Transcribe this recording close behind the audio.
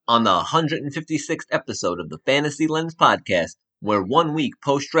on the 156th episode of the Fantasy Lens podcast. We're 1 week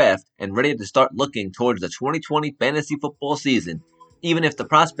post-draft and ready to start looking towards the 2020 fantasy football season. Even if the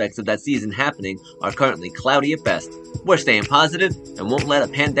prospects of that season happening are currently cloudy at best, we're staying positive and won't let a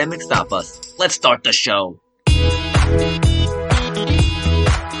pandemic stop us. Let's start the show.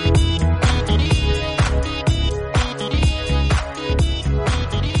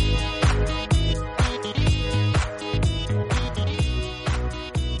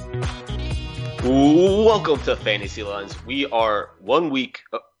 Welcome to Fantasy Lens. We are 1 week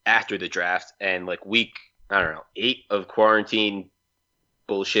after the draft and week, 8 of quarantine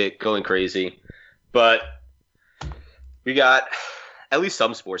bullshit going crazy. But we got at least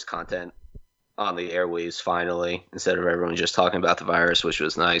some sports content on the airwaves finally, instead of everyone just talking about the virus, which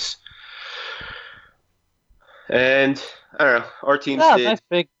was nice. And I don't know, our teams did. Nice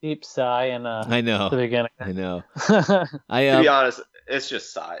big deep sigh in I know. the beginning. I know. To be honest, it's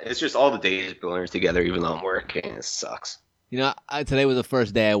just sigh. It's just all the days blurring together, even though I'm working. It sucks. You know, today was the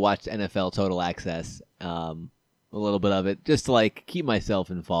first day I watched NFL Total Access, a little bit of it, just to keep myself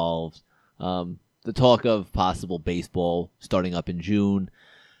involved. The talk of possible baseball starting up in June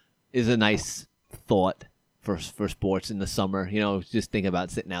is a nice thought for sports in the summer. You know, just think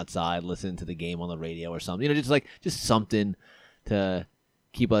about sitting outside, listening to the game on the radio or something. You know, just something to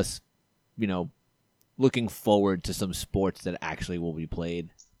keep us, looking forward to some sports that actually will be played,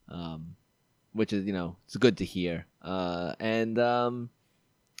 which is, it's good to hear. And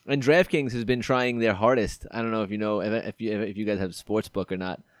DraftKings has been trying their hardest. I don't know if you know if you guys have Sportsbook or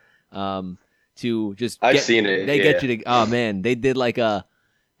not. To just I've seen it. They get you to. Oh man, they did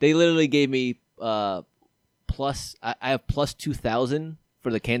they literally gave me plus. I have plus 2,000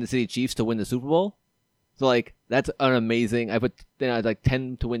 for the Kansas City Chiefs to win the Super Bowl. So that's an amazing. I put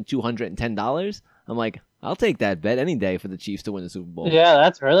 10 to win $210. I'm like, I'll take that bet any day for the Chiefs to win the Super Bowl. Yeah,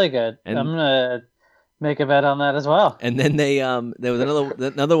 that's really good. And I'm gonna make a bet on that as well. And then they there was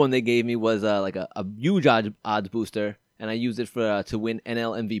another one they gave me was a huge odds booster, and I used it for to win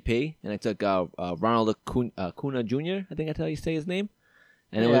NL MVP, and I took Ronald Acuna Jr. I think that's how you say his name.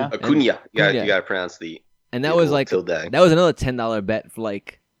 And Acuna. You gotta pronounce the. And that was tilde. That was another $10 bet for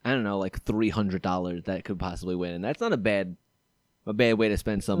 $300 that could possibly win, and that's not a bad way to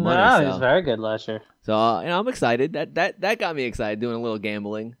spend some money. No, he was very good last year. So I'm excited. That got me excited, doing a little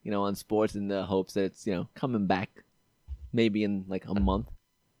gambling, on sports in the hopes that it's coming back, maybe in a month.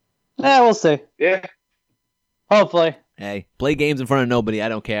 Yeah, we'll see. Yeah, hopefully. Hey, play games in front of nobody. I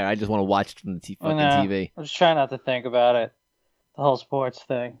don't care. I just want to watch it from the fucking TV. I'm just trying not to think about it. The whole sports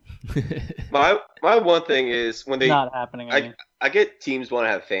thing. My one thing is when they not happening. I get teams want to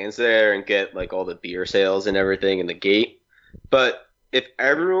have fans there and get all the beer sales and everything in the gate, but if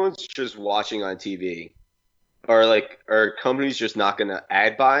everyone's just watching on TV, are companies just not going to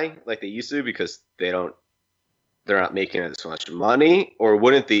ad buy like they used to because they're not making as much money, or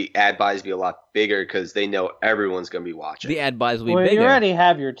wouldn't the ad buys be a lot bigger because they know everyone's going to be watching? The ad buys will be bigger. You already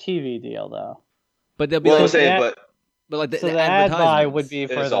have your TV deal though. But they'll be I'm saying, but the ad buy would be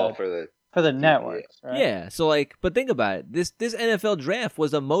for the networks, right? Yeah. So but think about it. This NFL draft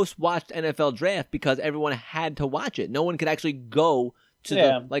was the most watched NFL draft because everyone had to watch it. No one could actually go to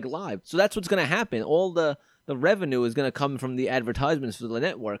the live. So that's what's going to happen. All the revenue is going to come from the advertisements for the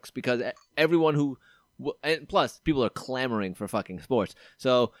networks because everyone and plus people are clamoring for fucking sports.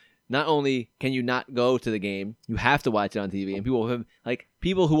 So not only can you not go to the game, you have to watch it on TV. And people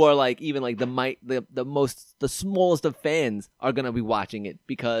who are the smallest of fans are gonna be watching it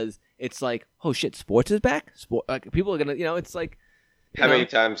because it's oh shit, sports is back. People are gonna, it's how many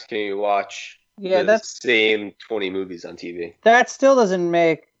times can you watch the same 20 movies on TV? That still doesn't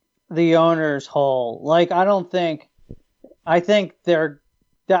make the owners whole. I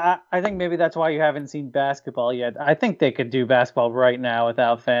think maybe that's why you haven't seen basketball yet. I think they could do basketball right now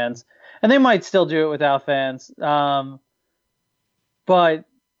without fans. And they might still do it without fans. But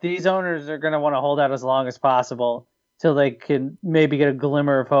these owners are going to want to hold out as long as possible till they can maybe get a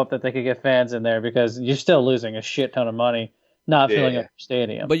glimmer of hope that they could get fans in there, because you're still losing a shit ton of money not filling up your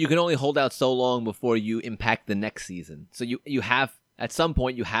stadium. But you can only hold out so long before you impact the next season. So you have, at some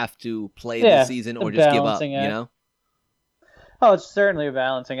point, you have to play the season or just give up, Oh, it's certainly a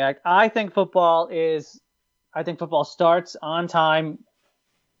balancing act. I think football starts on time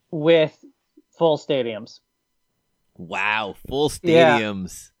with full stadiums. Wow, full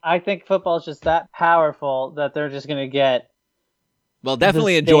stadiums. Yeah. I think football is just that powerful that they're just going to get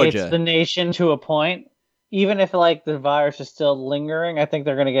definitely in Georgia, the nation to a point. Even if the virus is still lingering, I think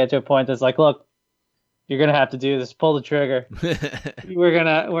they're going to get to a point that's look, you're going to have to do this. Pull the trigger. we're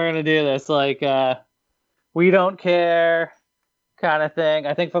going to do this. We don't care. kind of thing.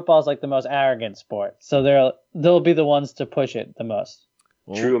 I think football is like the most arrogant sport, so they'll be the ones to push it the most.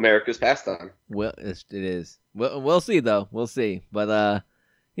 Well, True America's pastime. Well, it is. We'll see though. We'll see. But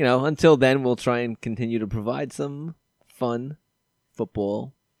until then, we'll try and continue to provide some fun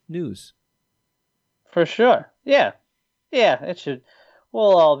football news. For sure. Yeah. It should.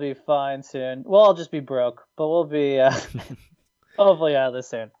 We'll all be fine soon. We'll all just be broke, but we'll be hopefully out of this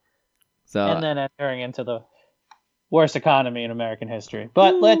soon. So And then entering into the worst economy in American history.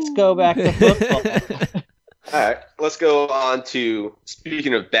 But let's go back to football. All right, let's go on to,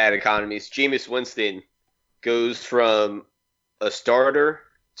 speaking of bad economies, Jameis Winston goes from a starter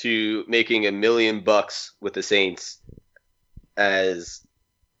to making $1 million with the Saints as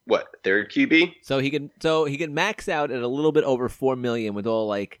third QB? So he can max out at a little bit over $4 million with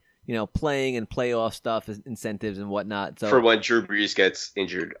all playing and playoff stuff, incentives and whatnot. So for when Drew Brees gets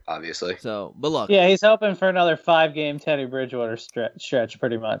injured, obviously. So, but look, yeah, he's hoping for another 5-game Teddy Bridgewater stretch,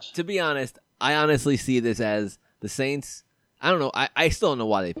 pretty much. To be honest, I honestly see this as the Saints. I don't know. I still don't know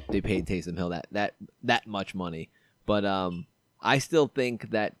why they paid Taysom Hill that much money, but I still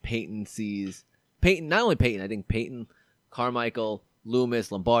think that Peyton, not only Peyton, I think Peyton, Carmichael,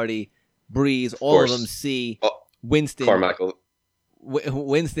 Loomis, Lombardi, Breeze, all of them see Winston. Carmichael.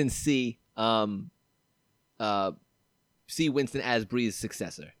 Winston see Winston as Breeze's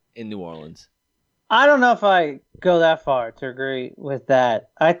successor in New Orleans. I don't know if I go that far to agree with that.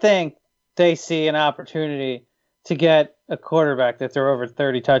 I think they see an opportunity to get a quarterback that throw over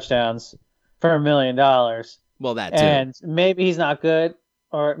 30 touchdowns for $1 million. Well, that too. And maybe he's not good,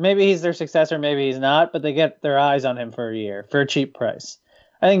 or maybe he's their successor, maybe he's not, but they get their eyes on him for a year for a cheap price.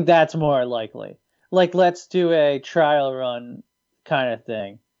 I think that's more likely. Like, let's do a trial run kind of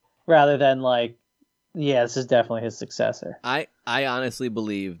thing, rather than this is definitely his successor. I honestly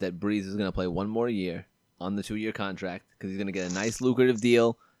believe that Breeze is going to play one more year on the 2-year contract because he's going to get a nice lucrative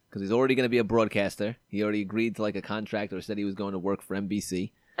deal because he's already going to be a broadcaster. He already agreed to a contract or said he was going to work for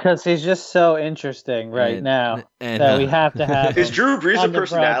NBC. Because he's just so interesting now that we have to have Is Drew Brees a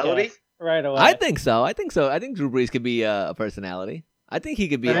personality? Right away. I think so. I think Drew Brees could be a personality. I think he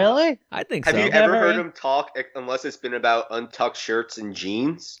could be. Really? I think so. so. Have you ever heard him talk, unless it's been about untucked shirts and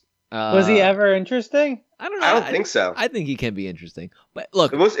jeans? Was he ever interesting? I don't know. I don't think so. I think he can be interesting. But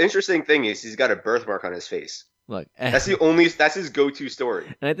look, the most interesting thing is he's got a birthmark on his face. Look, that's his go-to story.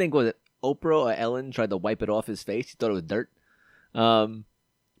 And I think, was it Oprah or Ellen tried to wipe it off his face? He thought it was dirt. But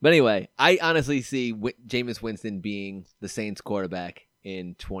anyway, I honestly see Jameis Winston being the Saints quarterback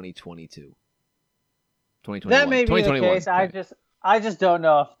in 2022. 2021. That may be the case. I just don't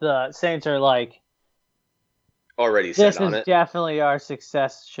know if the Saints are already set on it. This is definitely our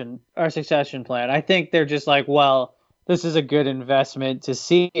succession plan. I think they're just this is a good investment to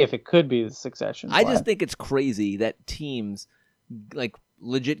see if it could be the succession plan. I just think it's crazy that teams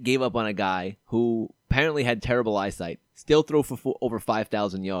legit gave up on a guy who apparently had terrible eyesight, still threw for over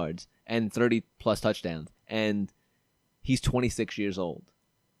 5,000 yards and 30-plus touchdowns, and he's 26 years old.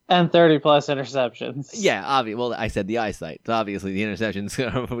 And 30-plus interceptions. Yeah, obviously. Well, I said the eyesight. So obviously the interceptions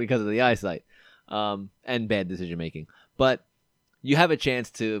are because of the eyesight and bad decision-making. But you have a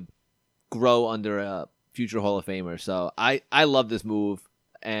chance to grow under a future Hall of Famer. So I love this move,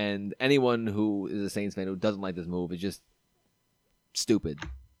 and anyone who is a Saints fan who doesn't like this move is just stupid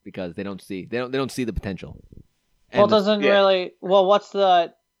because they don't see the potential. And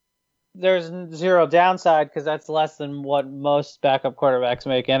there's zero downside because that's less than what most backup quarterbacks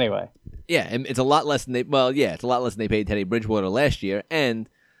make anyway. Yeah, and it's a lot less than they paid Teddy Bridgewater last year, and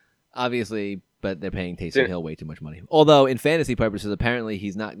obviously, but they're paying Taysom Hill way too much money. Although in fantasy purposes, apparently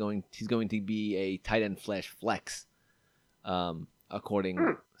he's going to be a tight end flex,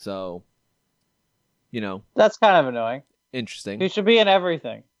 according. So, that's kind of annoying. Interesting. He should be in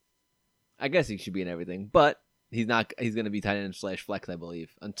everything. I guess he should be in everything, but he's not. He's going to be tight end /flex, I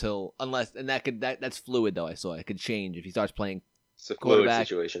believe, that's fluid though. I saw it could change if he starts playing. It's a fluid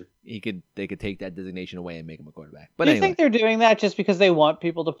situation. They could take that designation away and make him a quarterback. But do you think they're doing that just because they want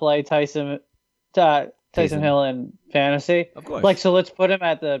people to play Taysom Hill in fantasy? Of course. So let's put him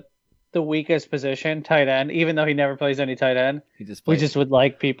at the weakest position, tight end, even though he never plays any tight end. We just would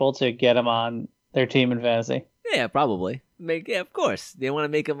like people to get him on their team in fantasy. Yeah, probably. Of course. They want to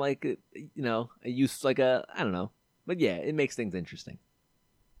make him a use I don't know. But yeah, it makes things interesting.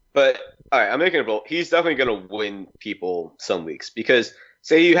 But, all right, I'm making a bold. He's definitely going to win people some weeks because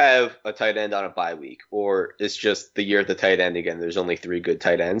say you have a tight end on a bye week or it's just the year of the tight end again. There's only 3 good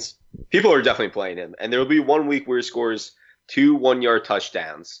tight ends. People are definitely playing him. And there will be 1 week where he scores 2 1-yard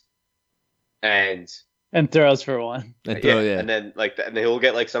touchdowns and throws for 1. And then and then he'll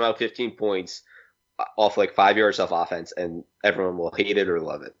get somehow 15 points. off like 5 yards off offense, and everyone will hate it or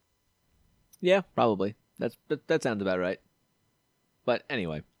love it. Yeah, probably. That sounds about right. But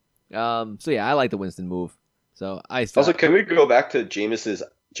anyway, so yeah, I like the Winston move. So I still... Also, can we go back to Jameis's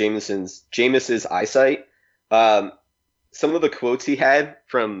eyesight? Some of the quotes he had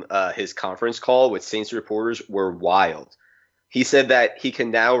from his conference call with Saints reporters were wild. He said that he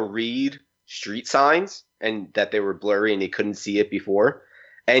can now read street signs and that they were blurry and he couldn't see it before,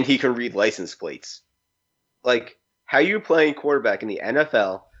 and he can read license plates. Like, how are you playing quarterback in the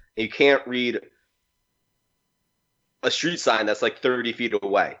NFL and you can't read a street sign that's like 30 feet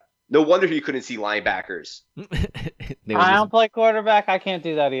away? No wonder he couldn't see linebackers. I don't play quarterback. I can't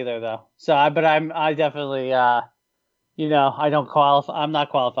do that either, though. So, I definitely, I don't qualify. I'm not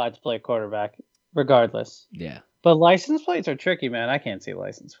qualified to play quarterback, regardless. Yeah. But license plates are tricky, man. I can't see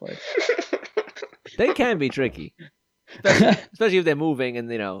license plates. They can be tricky, especially if they're moving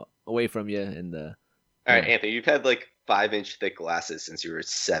and away from you. And all right, Anthony, you've had like 5-inch thick glasses since you were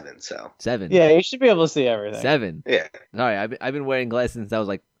 7. So 7. Yeah, you should be able to see everything. 7. Yeah. Sorry, I've been wearing glasses since I was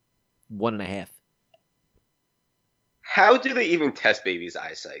like 1.5. How do they even test babies'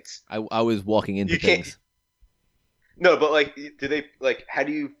 eyesights? I was walking into things. No, but like, how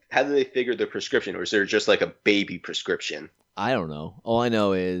do they figure the prescription, or is there just like a baby prescription? I don't know. All I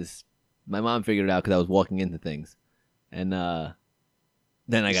know is my mom figured it out because I was walking into things, and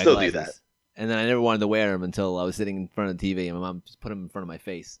then I got still glasses. Do that. And then I never wanted to wear them until I was sitting in front of the TV, and my mom just put them in front of my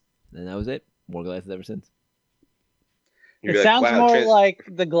face, and that was it. Wore glasses ever since. It sounds more like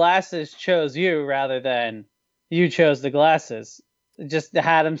the glasses chose you rather than you chose the glasses. Just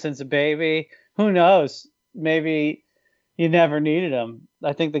had them since a baby. Who knows? Maybe you never needed them.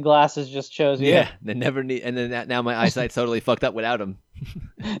 I think the glasses just chose you. Yeah, they never need. And then now my eyesight's totally fucked up without them.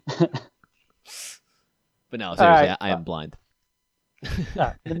 But no, seriously, right. I am blind.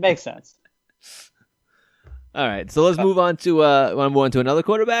 It makes sense. All right, so let's move on to. Want to move on to another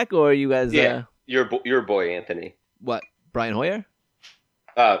quarterback, or you guys? Yeah, your boy Anthony. What? Brian Hoyer?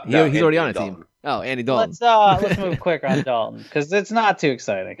 No, he's already on a Dalton. team. Oh, Andy Dalton. Let's move quick on Dalton because it's not too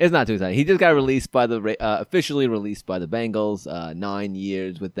exciting. It's not too exciting. He just got released by officially released by the Bengals. 9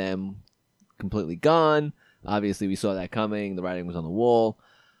 years with them, completely gone. Obviously, we saw that coming. The writing was on the wall.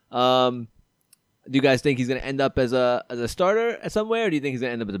 Do you guys think he's going to end up as a starter at somewhere, or do you think he's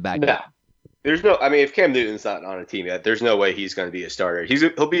going to end up as a backup? Nah. There's no. I mean, if Cam Newton's not on a team yet, there's no way he's going to be a starter.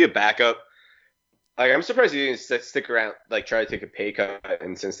 He'll be a backup. Like, I'm surprised he didn't stick around, like try to take a pay cut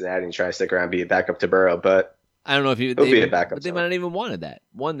in Cincinnati and try to stick around and be a backup to Burrow. But I don't know if he'll be a backup. But they might not even wanted that.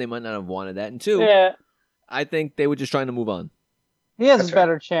 One, they might not have wanted that, and two, yeah, I think they were just trying to move on. He has a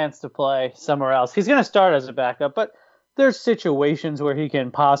better chance to play somewhere else. He's going to start as a backup, but there's situations where he can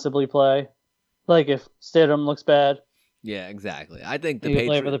possibly play, like if Stidham looks bad. Yeah, exactly. I think he can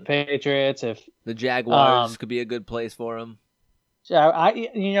play for the Patriots. If the Jaguars could be a good place for him.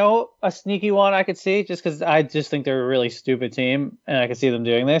 A sneaky one I could see, just because I just think they're a really stupid team, and I could see them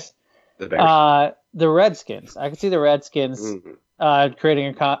doing this. The Redskins. I could see the Redskins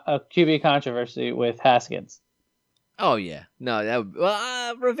creating a QB controversy with Haskins. Oh yeah,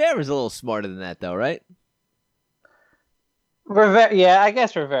 no, Rivera's a little smarter than that, though, right? Yeah, I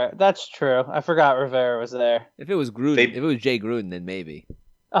guess Rivera. That's true. I forgot Rivera was there. If it was Gruden, if it was Jay Gruden, then maybe.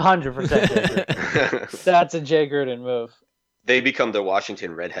 100%. That's a Jay Gruden move. They become the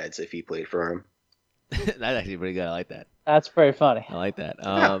Washington Redheads if he played for him. That's actually pretty good. I like that. That's pretty funny. I like that.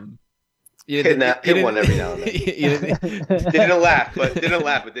 Hit one every now and then. Didn't laugh, but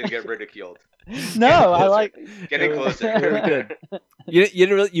didn't get ridiculed. No, I like getting closer. Very good.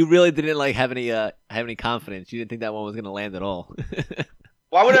 You really didn't like have any confidence. You didn't think that one was going to land at all.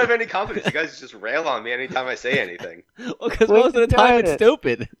 Why would I have any confidence? You guys just rail on me anytime I say anything. Well, because most of the time it's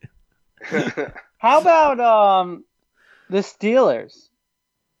stupid. How about the Steelers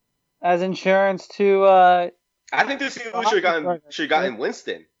as insurance to? I think the Steelers should have gotten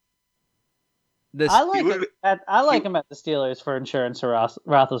Winston. I like him at the Steelers for insurance to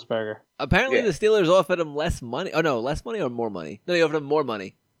Roethlisberger. Apparently, the Steelers offered him less money. Oh no, less money or more money? No, they offered him more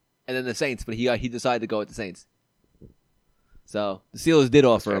money, and then the Saints. But he decided to go with the Saints. So the Steelers did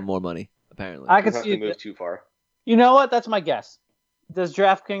offer him more money. Apparently, I could see move too far. You know what? That's my guess. Does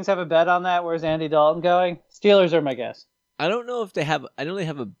DraftKings have a bet on that? Where's Andy Dalton going? Steelers are my guess. I don't know if they have. I know they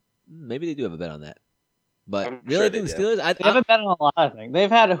have a. Maybe they do have a bet on that. But I'm really, sure I think the Steelers. They haven't bet on a lot of things.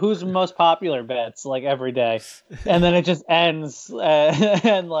 They've had who's most popular bets like every day, and then it just ends,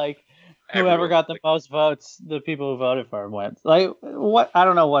 and like whoever got the most votes, the people who voted for him wins. Like what? I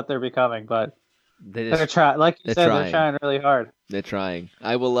don't know what they're becoming, but they're trying. Like you said, they're trying really hard. They're trying.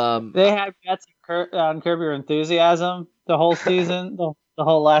 I will. They had bets on Curb Your Enthusiasm the whole season, the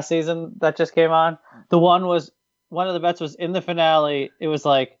whole last season that just came on. one of the bets was in the finale. It was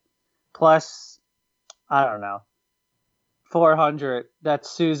like plus, I don't know, 400 that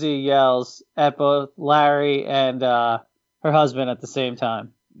Susie yells at both Larry and her husband at the same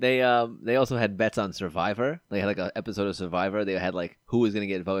time. They also had bets on Survivor. They had like an episode of Survivor. They had like who was gonna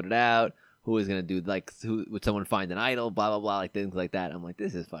get voted out, who was gonna do like who would someone find an idol, blah blah blah, like things like that. I'm like,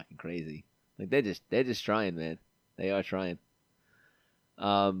 this is fucking crazy. Like they're just trying, man. They are trying.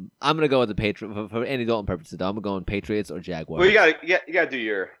 I'm gonna go with the Patriots for Andy Dalton purposes. Though. I'm going Patriots or Jaguars. Well, you gotta do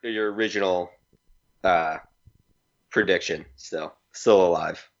your original prediction. Still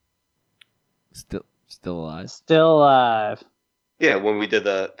alive. Still alive. Still alive. Yeah, when we did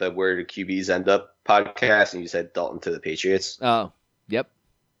the Where Do QBs End Up podcast, and you said Dalton to the Patriots. Oh, yep.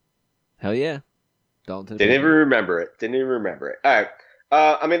 Hell yeah, Dalton to the Didn't Patriots. even remember it. All right.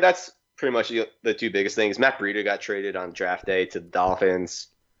 I mean, that's pretty much the two biggest things. Matt Breida got traded on draft day to the Dolphins.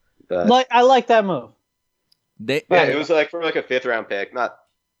 But, I like that move. They, yeah, it was like for like a 5th round pick. I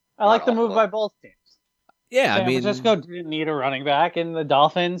I like the move by both teams. yeah, San I mean, Francisco didn't need a running back, and the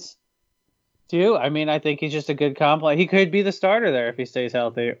Dolphins do. I mean, I think he's just a good compliment. He could be the starter there if he stays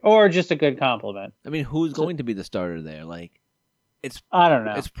healthy, or just a good compliment. I mean, who's going to be the starter there? Like, I don't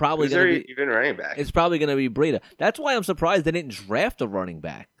know. it's probably Who's going there to be. even running back? It's probably going to be Breida. That's why I'm surprised they didn't draft a running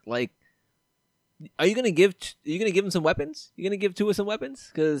back. Like, are you going to give him some weapons? You going to give Tua some weapons?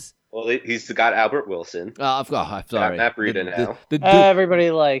 Because Well, he's got Albert Wilson. I'm sorry, Matt Breida now.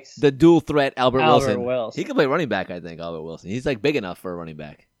 Everybody likes the dual threat Albert Wilson. Wilson. He can play running back. I think Albert Wilson. He's like big enough for a running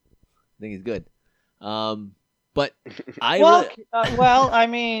back. I think he's good. But I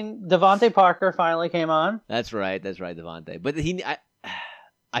mean, Devontae Parker finally came on. That's right, Devontae. But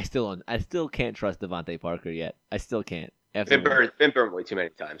I still can't trust Devontae Parker yet. I still can't. Been burned way too many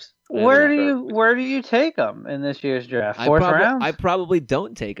times. Where do you take him in this year's draft? Fourth round? I probably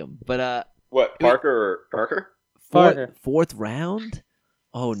don't take him. But what, Parker? Fourth round?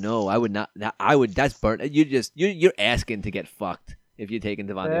 Oh no, I would not. I would. That's burnt. You're asking to get fucked if you're taking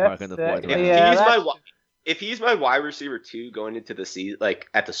Devontae Parker in the 4th round. Yeah, if he's my wide receiver 2 going into the season, like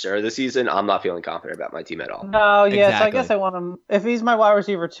at the start of the season, I'm not feeling confident about my team at all. No, yes, Exactly. I guess I want him. If he's my wide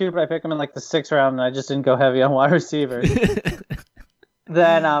receiver 2, but I pick him in like the 6th round, and I just didn't go heavy on wide receivers,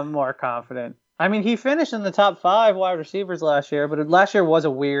 then I'm more confident. I mean, he finished in the top 5 wide receivers last year, but last year was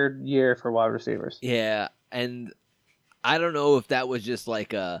a weird year for wide receivers. Yeah, and I don't know if that was just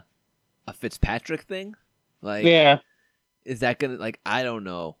like a Fitzpatrick thing. Like, Yeah, is that gonna I don't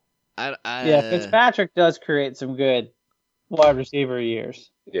know. Fitzpatrick does create some good wide receiver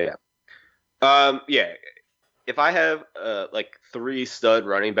years. Yeah. Yeah. If I have like 3 stud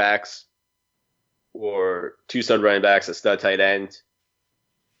running backs or 2 stud running backs, a stud tight end,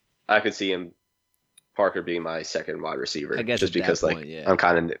 I could see Parker being my second wide receiver. I guess just at that because point, yeah. I'm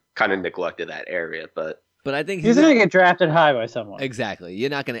kind of neglected that area, but I think He's going to get drafted high by someone. exactly.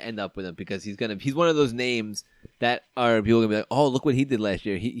 You're not going to end up with him because he's one of those names that are people going to be like, oh, look what he did last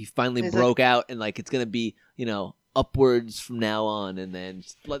year. He finally broke out, and like it's going to be upwards from now on, and then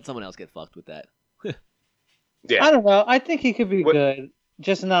just let someone else get fucked with that. yeah. I don't know. I think he could be good,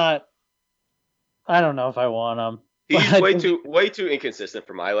 just not. I don't know if I want him. He's way too inconsistent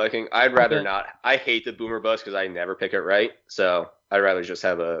for my liking. I'd rather not. I hate the boomer bust because I never pick it right. So I'd rather just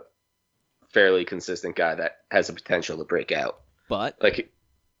have a fairly consistent guy that has the potential to break out. But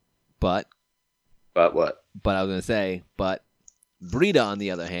what? I was gonna say, but Breida, on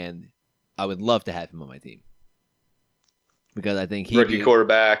the other hand, I would love to have him on my team because I think Rookie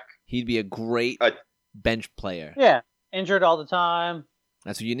quarterback. He'd be a great bench player. Yeah, injured all the time.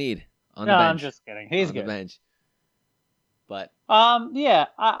 That's what you need on the No, bench. I'm just kidding. He's on good. the bench. But yeah,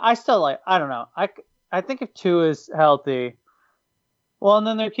 I still like. I don't know. I think if Tua is healthy, well, and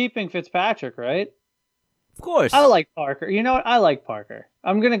then they're keeping Fitzpatrick, right? of course, I like Parker. You know what? I like Parker.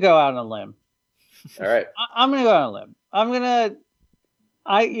 I'm gonna go out on a limb. All right. I'm gonna go out on a limb.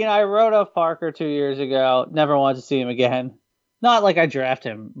 I wrote off Parker 2 years ago. Never wanted to see him again. Not like I draft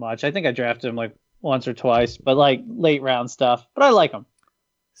him much. I think I drafted him like once or twice, but like late round stuff. But I like him.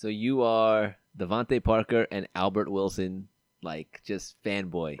 So you are Devontae Parker and Albert Wilson, like just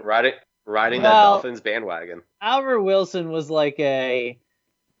fanboy. Riding that Dolphins bandwagon. Albert Wilson was like a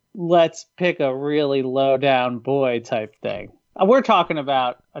let's pick a really low down boy type thing. We're talking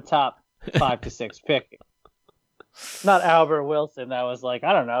about a top 5 to 6 pick. Not Albert Wilson. That was like,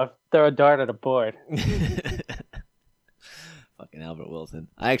 I don't know, throw a dart at a board. Fucking Albert Wilson.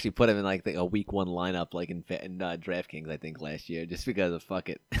 I actually put him in like a week 1 lineup, like in DraftKings, I think last year, just because of fuck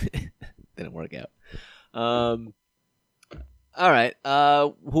it. Didn't work out. All right.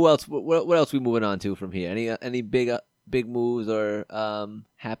 Who else? What else we moving on to from here? Any big moves or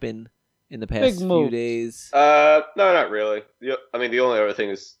happen in the past few moves. days? No, not really. I mean, the only other thing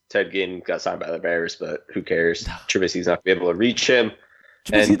is Ted Ginn got signed by the Bears, but who cares? Trubisky's not going to be able to reach him.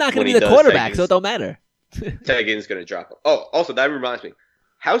 Trubisky's not going to when be he the does, quarterback, so it don't matter. Ted Ginn's going to drop him. Oh, also, that reminds me.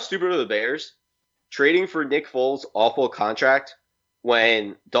 How stupid are the Bears trading for Nick Foles' awful contract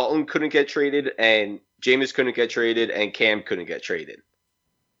when Dalton couldn't get traded and Jameis couldn't get traded and Cam couldn't get traded?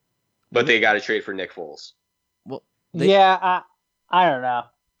 But they got to trade for Nick Foles. Well, I don't know.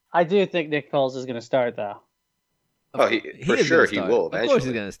 I do think Nick Foles is going to start, though. Oh, for sure he will eventually. Of course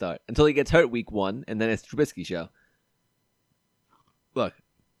he's going to start. Until he gets hurt week 1, and then it's Trubisky show. Look,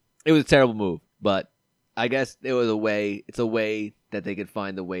 it was a terrible move, but I guess it was a way. It's a way that they could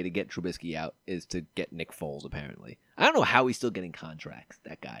find a way to get Trubisky out is to get Nick Foles, apparently. I don't know how he's still getting contracts,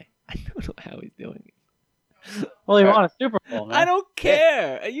 that guy. I don't know how he's doing it. Well, he won a Super Bowl, man. I don't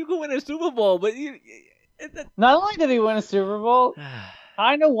care. You can win a Super Bowl, but Not only did he win a Super Bowl,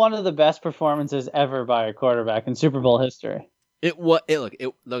 I know one of the best performances ever by a quarterback in Super Bowl history. Look, don't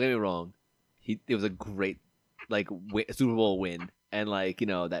get me wrong. It was a great Super Bowl win, and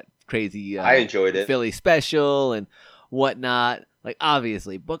that crazy I enjoyed it. Philly special and whatnot.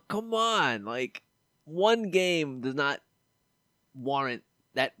 Obviously, but come on, one game does not warrant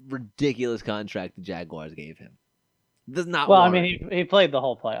that ridiculous contract the Jaguars gave him. It does not. Well, warrant. I mean, he played the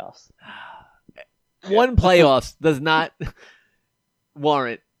whole playoffs. One playoffs does not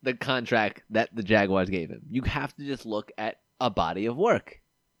warrant the contract that the Jaguars gave him. You have to just look at a body of work.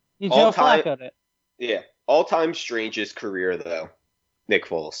 You Joe Flacco'd it. Yeah. All-time strangest career, though. Nick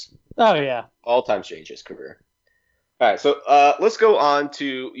Foles. Oh, yeah. All-time strangest career. All right, so let's go on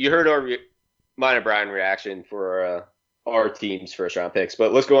to... You heard mine and Brian reaction for our team's first-round picks,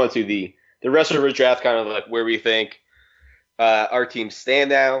 but let's go on to the rest of the draft, kind of where we think our teams stand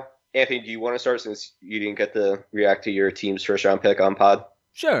now. Anthony, do you want to start since you didn't get to react to your team's first-round pick on pod?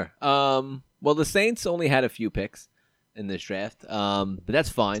 Sure. Well, the Saints only had a few picks in this draft, but that's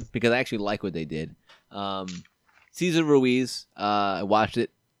fine because I actually like what they did. Cesar Ruiz, I watched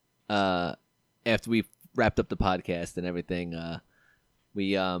it after we wrapped up the podcast and everything.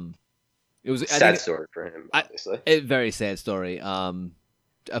 It was sad story for him, obviously. A very sad story.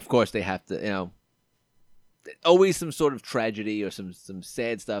 Of course, they have to, always some sort of tragedy or some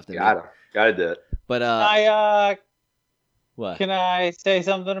sad stuff. Gotta do it. But what? Can I say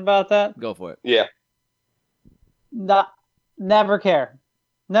something about that? Go for it. Yeah. Never care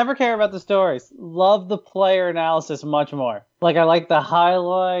about the stories. Love the player analysis much more. I like the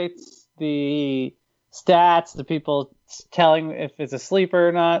highlights, the stats, the people telling if it's a sleeper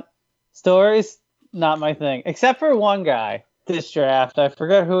or not. Stories, not my thing. Except for one guy this draft, I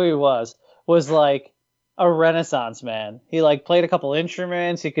forget who he was a Renaissance man. He played a couple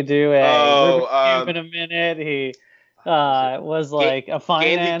instruments. He could do a Rubik's Cube in a minute. He was a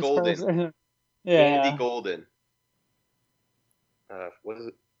finance person. Yeah. Andy Golden. What is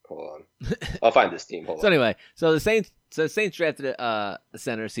it? Hold on. I'll find this team. Hold on. So anyway, the Saints drafted a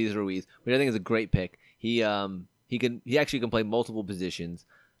center, Cesar Ruiz, which I think is a great pick. He actually can play multiple positions.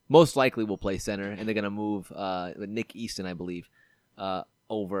 Most likely will play center, and they're gonna move Nick Easton, I believe,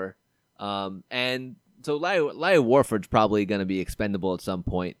 over. And so Larry Warford's probably gonna be expendable at some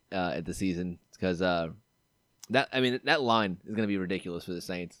point at the season because that line is gonna be ridiculous for the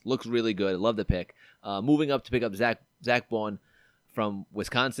Saints. Looks really good. I love the pick. Moving up to pick up Zach Bond from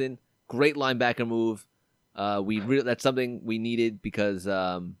Wisconsin, great linebacker move. That's something we needed because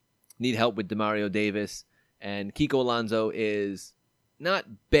need help with Demario Davis, and Kiko Alonso is not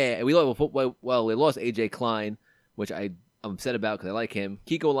bad. We lost AJ Klein, which I'm upset about because I like him.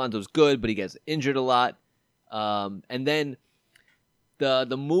 Kiko Alonso's good, but he gets injured a lot. And then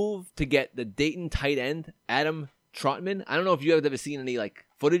the move to get the Dayton tight end Adam Trotman. I don't know if you have ever seen any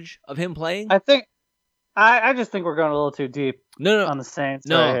footage of him playing. I just think we're going a little too deep. No. On the Saints.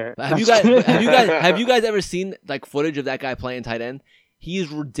 No. Right here. Have you guys ever seen footage of that guy playing tight end? He's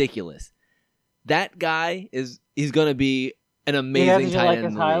ridiculous. That guy he's gonna be an amazing tight end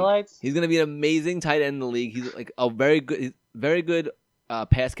in the league. He's gonna be an amazing tight end in the league. He's a very good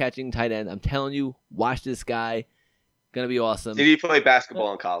pass catching tight end. I'm telling you, watch this guy. Gonna be awesome. Did he play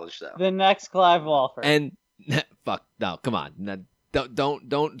basketball in college though? The next Clive Walford. And fuck no, come on,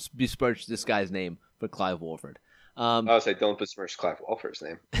 don't besmirch this guy's name for Clive Walford. I would say don't besmirch Clive Walford's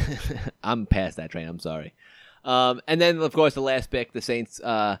name. I'm past that train. I'm sorry. And then of course the last pick, the Saints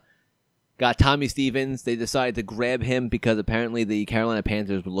got Tommy Stevens. They decided to grab him because apparently the Carolina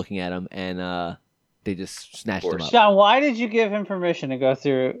Panthers were looking at him and they just snatched him up. Sean, why did you give him permission to go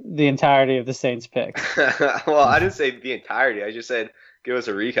through the entirety of the Saints pick? Well, I didn't say the entirety. I just said give us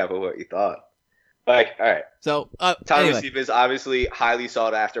a recap of what you thought. Like, all right. So Tommy anyway, Stevens, obviously highly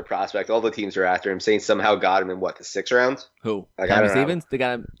sought after prospect. All the teams are after him. Saints somehow got him in what, the 6th round? who? Like, I Tommy don't know. Stevens? They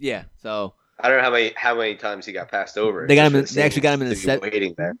got him. Yeah. So I don't know how many times he got passed over. they got just him. for They actually got him in the Saints to be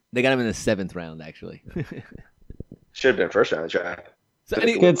waiting there. They got him in the 7th round, actually. Should have been first round draft.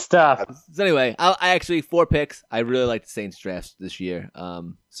 Good stuff. So anyway, I actually 4 picks. I really like the Saints drafts this year.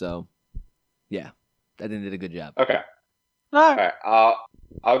 So yeah, I think they did a good job. Okay. All All right.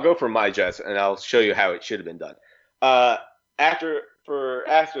 I'll go for my Jets, and I'll show you how it should have been done. After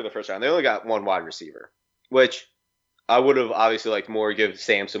the first round, they only got one wide receiver, which I would have obviously liked more, give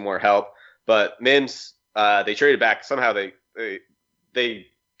Sam some more help. But Mims, they traded back. Somehow they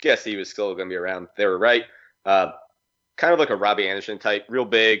guessed he was still going to be around. They were right. Kind of like a Robbie Anderson type, real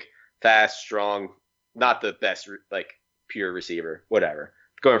big, fast, strong, not the best like pure receiver, whatever.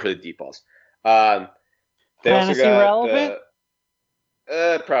 Going for the deep balls. They Fantasy also got relevant?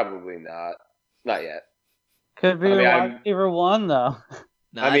 Probably not yet. Could be I mean, wide receiver 1 though.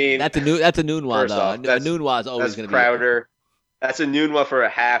 No, I mean, that's a Nunwa first though. off, that's- Nunwa is always That's going to be. Crowder. That's a Nunwa for a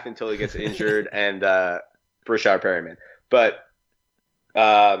half until he gets injured, and Rashard Perryman. But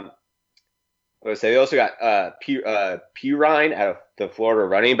I would say they also got Pirine out of the Florida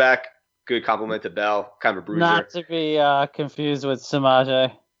running back. Good compliment to Bell, kind of a bruiser. Not to be confused with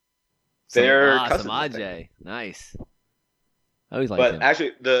Samaje. They're cousins, I Samaje. Nice. I always liked But him.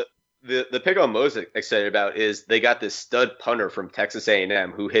 actually, the pick I'm most excited about is they got this stud punter from Texas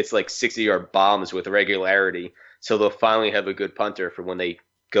A&M who hits like 60-yard bombs with regularity. So they'll finally have a good punter for when they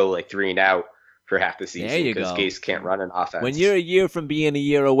go like 3 and out for half the season. There you because go. Gase can't run an offense. When you're a year from being a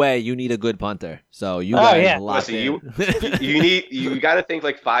year away, you need a good punter. So you Oh, guys yeah. locked Listen, in. you got to think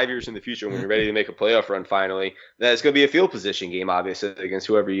like 5 years in the future when you're ready to make a playoff run. Finally, that it's going to be a field position game, obviously, against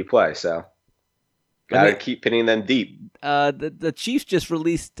whoever you play. So got to keep pinning them deep. The Chiefs just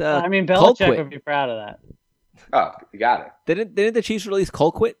released. I mean, Belichick Colquitt. would be proud of that. Oh, you got it. Didn't the Chiefs release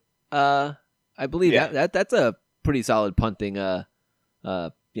Colquitt? I believe Yeah. that's a pretty solid punting. Yeah,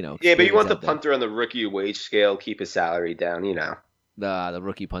 but you experience want the out there. punter on the rookie wage scale, keep his salary down. The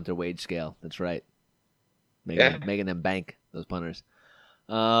rookie punter wage scale. That's right. Yeah. Making them bank, those punters.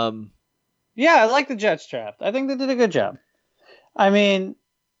 Yeah, I like the Jets draft. I think they did a good job. I mean,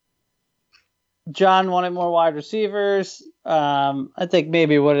 John wanted more wide receivers. I think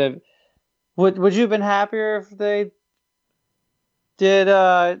maybe would you have been happier if they did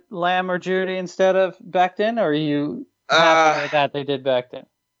Lamb or Judy instead of Becton, or are you happy that they did Becton?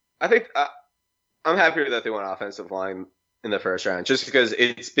 I think I'm happier that they went offensive line in the first round, just because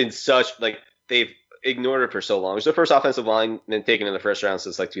it's been such like they've ignored it for so long. It's the first offensive line been taken in the first round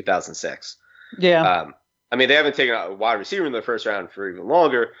since like 2006. Yeah. I mean, they haven't taken a wide receiver in the first round for even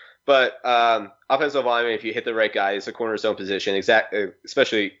longer, but offensive lineman, if you hit the right guy, it's a cornerstone position,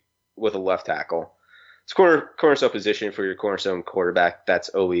 especially with a left tackle. It's cornerstone position for your cornerstone quarterback. That's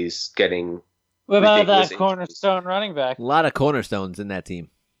always getting. What about ridiculous that cornerstone running back? A lot of cornerstones in that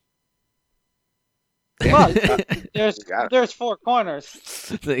team. Well, there's 4 corners.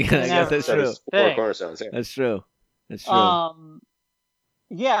 I guess that's So true. there's 4 Dang. cornerstones. Yeah. That's true. That's true.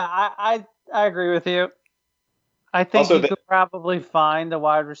 Yeah, I agree with you. I think Also, you could probably find a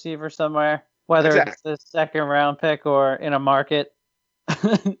wide receiver somewhere, whether it's the 2nd round pick or in a market,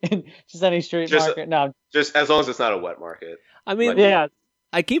 just any street market. No, Just as long as it's not a wet market. I mean, yeah,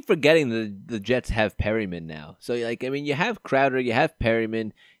 I keep forgetting the Jets have Perryman now. So, like, I mean, you have Crowder, you have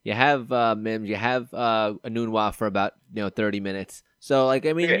Perryman, you have Mims, you have Anunwa for about 30 minutes. So, like,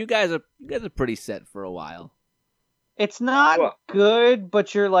 I mean, Okay. you guys are pretty set for a while. it's not Well- good,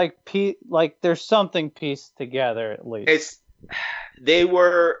 but you're like there's something pieced together at least. They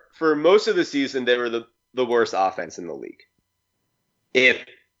were, for most of the season, they were the worst offense in the league. If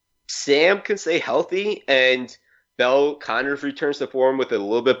Sam can stay healthy and Bell kind of returns to form with a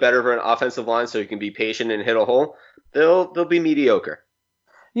little bit better of an offensive line so he can be patient and hit a hole, they'll be mediocre.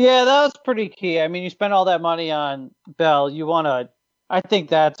 Yeah, that was pretty key. I mean, you spent all that money on Bell. I think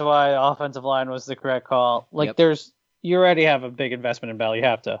that's why offensive line was the correct call. Like, Yep. you already have a big investment in Bell. You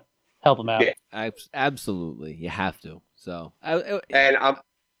have to help him out. Yeah. Absolutely, you have to. So, I was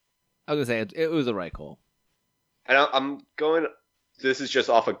gonna say it was the right call. I'm going. This is just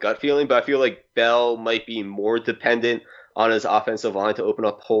off a gut feeling, but I feel like Bell might be more dependent on his offensive line to open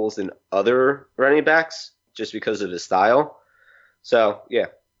up holes than other running backs, just because of his style. So yeah,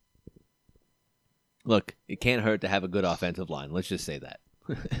 Look, it can't hurt to have a good offensive line. Let's just say that.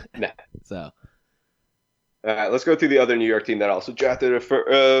 Nah. So, let's go through the other New York team that also drafted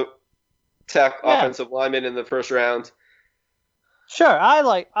a offensive lineman in the first round. Sure,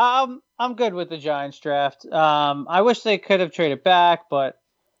 I'm good with the Giants draft. I wish they could have traded back, but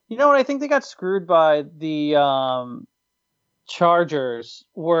You know what? I think they got screwed by the Chargers.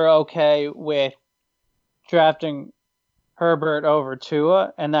 Were okay with drafting Herbert over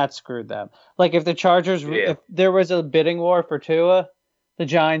Tua, and that screwed them. Like if the Chargers, if there was a bidding war for Tua, the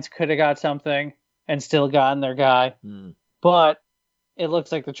Giants could have got something and still gotten their guy. But it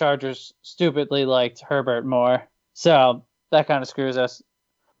looks like the Chargers stupidly liked Herbert more, so that kind of screws us.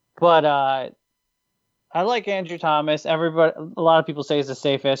 But I like Andrew Thomas. A lot of people say he's the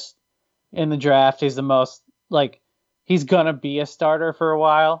safest in the draft. He's the most he's gonna be a starter for a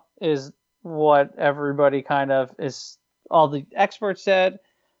while, is what everybody kind of is. All the experts said.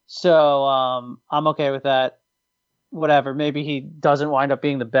 So I'm okay with that. Whatever. Maybe he doesn't wind up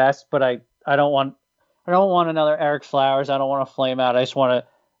being the best, but I don't want another Eric Flowers. I don't want to flame out. I just want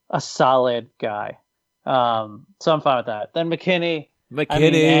a solid guy. So I'm fine with that. Then McKinney.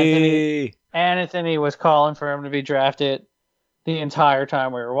 Anthony was calling for him to be drafted the entire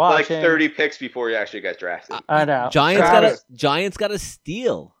time we were watching. Like 30 picks before he actually got drafted. I know. Giants got a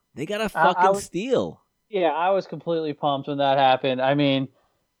steal. They got a fucking steal. Yeah, I was completely pumped when that happened. I mean,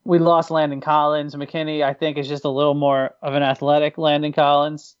 we lost Landon Collins. McKinney, I think, is just a little more of an athletic Landon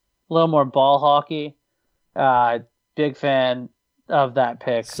Collins, a little more ball hockey. Big fan of that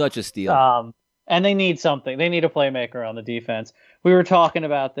pick. Such a steal. And they need something. They need a playmaker on the defense. We were talking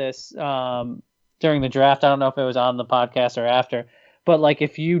about this during the draft. I don't know if it was on the podcast or after. But,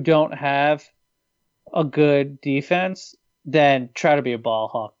 if you don't have a good defense, then try to be a ball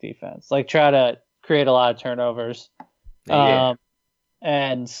hawk defense. Try to create a lot of turnovers and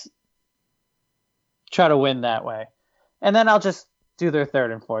try to win that way. And then I'll just do their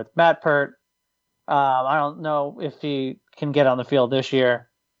third and fourth. Matt Pert, I don't know if he can get on the field this year,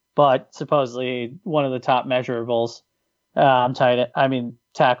 but supposedly one of the top measurables.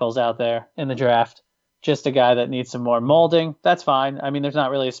 Tackles out there in the draft. Just a guy that needs some more molding. That's fine. I mean, there's not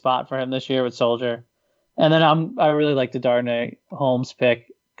really a spot for him this year with Soldier. And then I really like the Darnay Holmes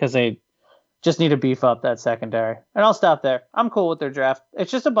pick because they just need to beef up that secondary. And I'll stop there. I'm cool with their draft.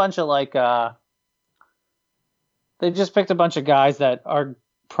 It's just a bunch of they just picked a bunch of guys that are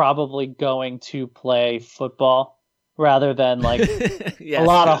probably going to play football rather than a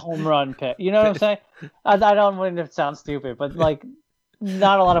lot of home run pick. You know what I'm saying? I don't want it to sound stupid, but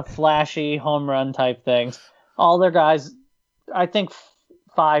not a lot of flashy home run type things. All their guys, I think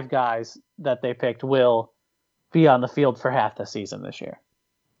 5 guys that they picked will be on the field for half the season this year.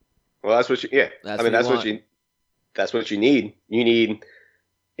 Well, that's what you need. You need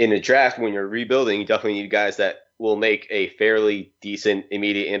in a draft when you're rebuilding, you definitely need guys that will make a fairly decent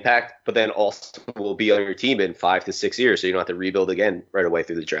immediate impact, but then also will be on your team in 5 to 6 years, so you don't have to rebuild again right away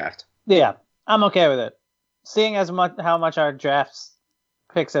through the draft. Yeah, I'm okay with it. Seeing how much our drafts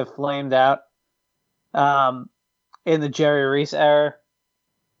picks have flamed out in the Jerry Reese era.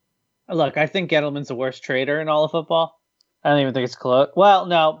 Look, I think Gettleman's the worst trader in all of football. I don't even think it's close. Well,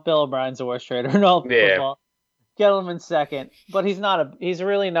 no, Bill O'Brien's the worst trader in all of football. Gettleman's second, but he's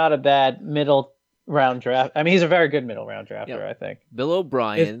really not a bad middle round draft. I mean, he's a very good middle round drafter, I think. Bill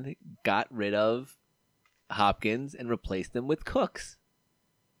O'Brien got rid of Hopkins and replaced him with Cooks.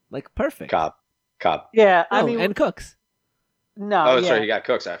 Perfect. Cobb. Yeah, and Cooks. No. Oh, sorry, he got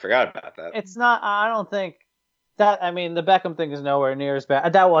Cooks. I forgot about that. It's not. I don't think that. I mean, the Beckham thing is nowhere near as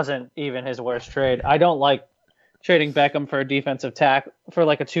bad. That wasn't even his worst trade. I don't like trading Beckham for a defensive tackle, for a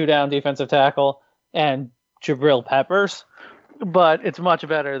 2-down defensive tackle and Jabril Peppers, but it's much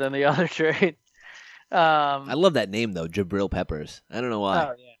better than the other trade. I love that name though, Jabril Peppers. I don't know why.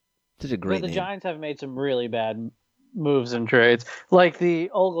 Oh yeah, such a great name. The Giants have made some really bad moves and trades.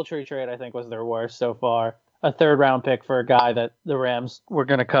 The Ogletree trade, I think, was their worst so far. A 3rd-round pick for a guy that the Rams were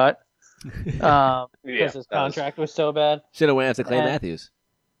going to cut because his contract was so bad. Should have went after Clay Matthews.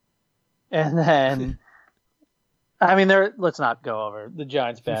 And then, let's not go over the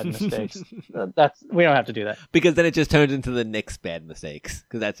Giants' bad mistakes. We don't have to do that because then it just turns into the Knicks' bad mistakes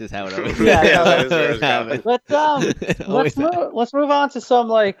because that's just how it always happens. Let's move on to some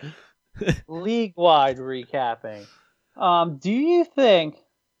league-wide recapping. Do you think?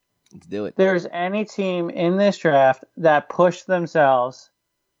 Let's do it. There's any team in this draft that pushed themselves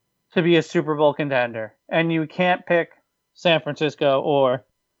to be a Super Bowl contender, and you can't pick San Francisco or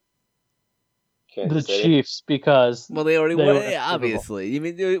the Chiefs because they already won. Yeah, obviously. You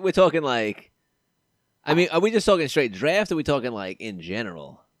mean we're talking are we just talking straight draft? Or are we talking in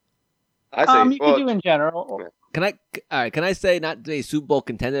general? I say you can do in general. Can I? All right. Can I say not a Super Bowl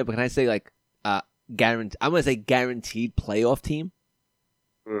contender, but can I say guaranteed? I'm gonna say guaranteed playoff team.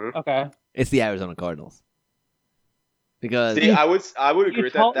 Mm-hmm. Okay. It's the Arizona Cardinals. because See, I would agree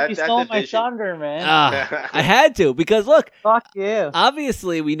with that. You That stole my division. thunder, man. I had to because look, Fuck you.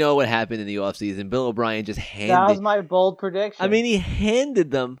 obviously we know what happened in the offseason. Bill O'Brien just That was my bold prediction. I mean, he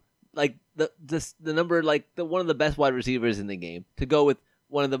handed them like the number like one of the best wide receivers in the game to go with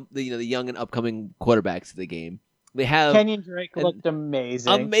one of the young and upcoming quarterbacks of the game. They have Kenyon Drake looked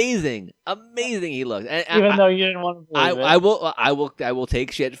amazing. amazing he looked. And Even though you didn't want to believe it. I will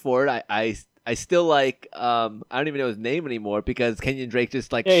take shit for it. I still like I don't even know his name anymore because Kenyon Drake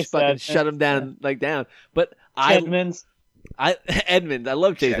just like fucking shut him down down. But Edmonds. Edmonds, I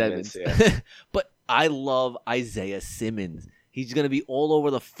love Chase Edmonds, Edmonds. But I love Isaiah Simmons. He's gonna be all over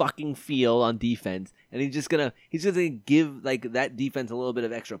the fucking field on defense, and he's gonna give like that defense a little bit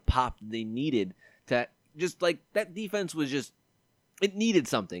of extra pop they needed to just like that defense was just it needed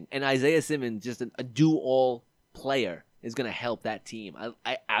something, and Isaiah Simmons just a do all player is gonna help that team.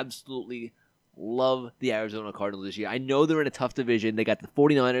 I absolutely love the Arizona Cardinals this year. I know they're in a tough division. They got the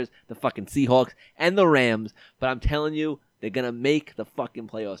 49ers, the fucking Seahawks, and the Rams, but I'm telling you, they're gonna make the fucking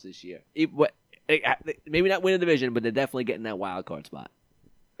playoffs this year. Maybe not win a division, but they're definitely getting that wild card spot.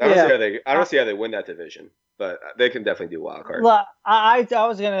 I don't see how they win that division, but they can definitely do wild card. Well, I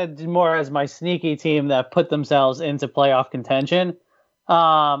was gonna do more as my sneaky team that put themselves into playoff contention.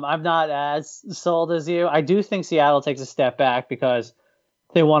 I'm not as sold as you. I do think Seattle takes a step back because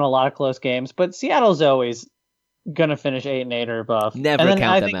they won a lot of close games, but Seattle's always gonna finish 8-8 or above. Never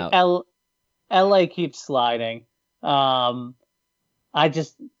count them out. LA keeps sliding. I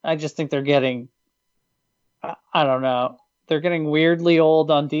just think they're getting. I don't know. They're getting weirdly old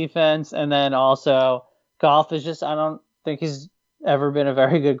on defense, and then also Goff is just. I don't think he's ever been a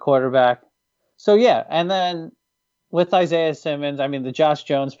very good quarterback. So yeah, and then with Isaiah Simmons, I mean the Josh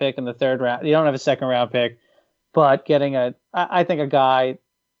Jones pick in the third round. You don't have a second round pick, but getting I think a guy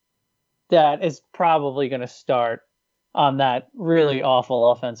that is probably going to start on that really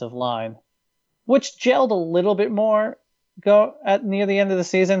awful offensive line, which gelled a little bit more near the end of the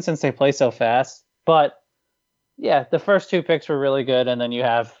season since they play so fast. But yeah, the first two picks were really good, and then you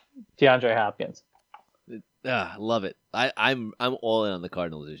have DeAndre Hopkins. I love it. I'm all in on the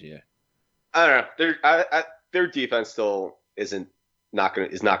Cardinals this year. I don't know. Their defense still is not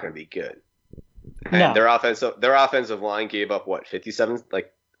gonna be good. And No. their offensive line gave up 57,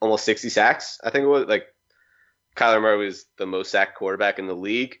 like almost 60 sacks. I think it was like Kyler Murray was the most sacked quarterback in the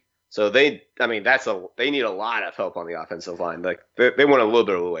league. So they need a lot of help on the offensive line. Like they went a little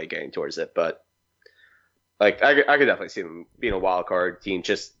bit of the way getting towards it, but like I could definitely see them being a wild card team,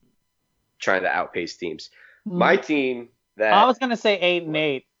 just trying to outpace teams. My team that I was gonna say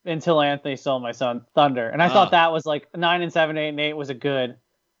 8-8 until Anthony stole my son Thunder, and I thought that was like 9-7, 8-8 was a good,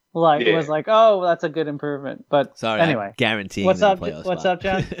 it was like, oh, that's a good improvement. But sorry, anyway, I'm guaranteeing what's up? playoff What's spot. up,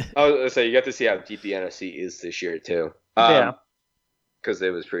 John? I was gonna say you got to see how deep the NFC is this year too. Yeah. Because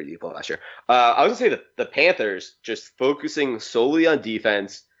it was pretty deep last year. I was going to say the Panthers just focusing solely on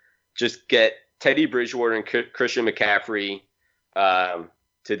defense, just get Teddy Bridgewater and Christian McCaffrey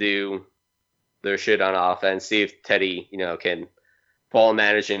to do their shit on offense. See if Teddy, can ball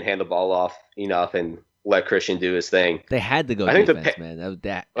manage and hand the ball off enough and let Christian do his thing. They had to go I think defense, man.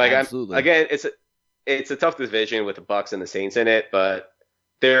 That like absolutely. Again, it's a tough division with the Bucs and the Saints in it, but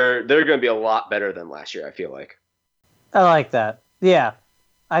they're going to be a lot better than last year, I feel like. I like that. Yeah,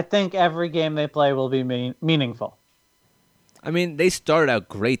 I think every game they play will be meaningful. I mean, they started out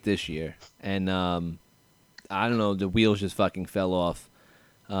great this year, and I don't know, the wheels just fucking fell off.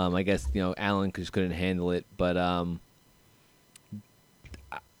 I guess Allen just couldn't handle it, but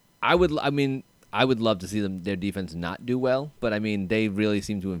I would love to see their defense not do well, but I mean, they really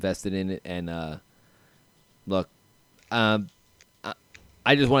seem to invest in it. And look, I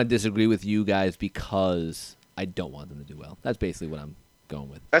just want to disagree with you guys because I don't want them to do well. That's basically what I'm going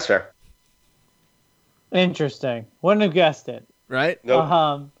with. That's fair. Interesting. Wouldn't have guessed it. Right?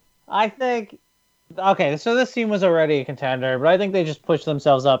 Nope. I think. Okay, so this team was already a contender, but I think they just pushed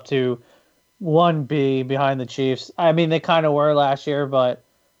themselves up to 1B behind the Chiefs. I mean, they kind of were last year, but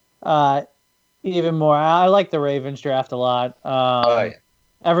even more. I like the Ravens draft a lot. Yeah.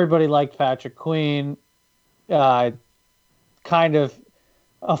 Everybody liked Patrick Queen. Kind of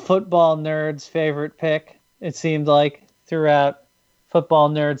a football nerd's favorite pick, it seemed like, throughout football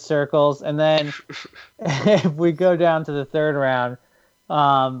nerd circles. And then if we go down to the third round,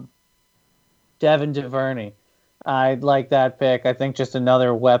 Devin DuVernay. I like that pick. I think just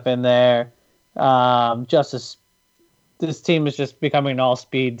another weapon there. This team is just becoming an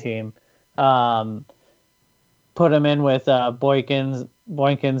all-speed team. Put him in with Boykins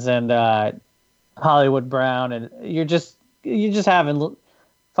and Hollywood Brown, and you're just having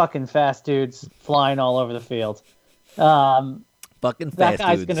fucking fast dudes flying all over the field. Fucking That fast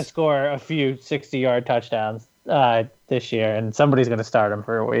guy's dudes. going to score a few 60-yard touchdowns this year, and somebody's going to start him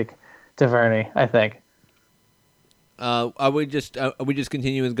for a week. Taverny, I think. Are we just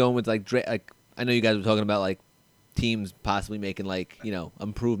continuing going with like I know you guys were talking about like teams possibly making like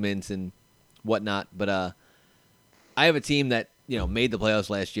improvements and whatnot, but I have a team that made the playoffs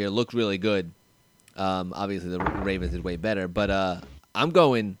last year, looked really good. Obviously the Ravens did way better, but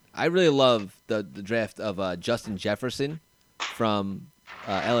I really love the draft of Justin Jefferson from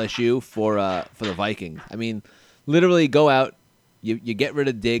LSU for the Vikings. I mean, literally go out, you get rid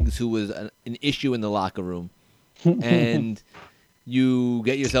of Diggs, who was an issue in the locker room, and you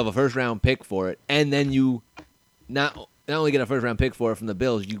get yourself a first-round pick for it, and then you not only get a first-round pick for it from the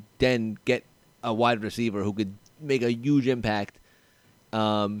Bills, you then get a wide receiver who could make a huge impact,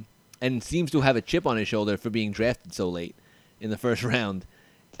 and seems to have a chip on his shoulder for being drafted so late in the first round.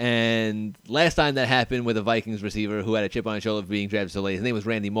 And last time that happened with a Vikings receiver who had a chip on his shoulder for being drafted so late, his name was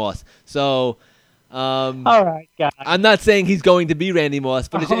Randy Moss. So, all right, guys. I'm not saying he's going to be Randy Moss,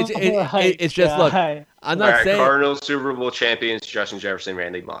 but it's just look. I'm not saying Cardinals Super Bowl champions Justin Jefferson,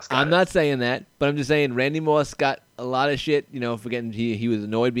 Randy Moss. I'm not saying that, but I'm just saying Randy Moss got a lot of shit. For getting he was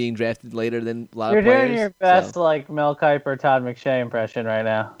annoyed being drafted later than a lot of players. You're doing your best like Mel Kiper, Todd McShay impression right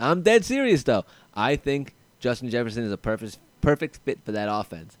now. I'm dead serious though. I think Justin Jefferson is a perfect fit for that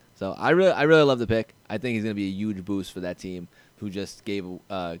offense. So I really love the pick. I think he's going to be a huge boost for that team who just gave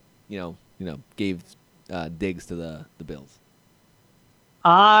Diggs to the Bills.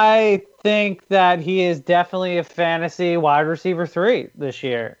 I think that he is definitely a fantasy wide receiver 3 this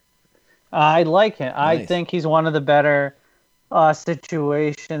year. I like him. Nice. I think he's one of the better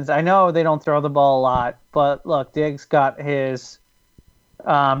situations. I know they don't throw the ball a lot, but look, Diggs got his.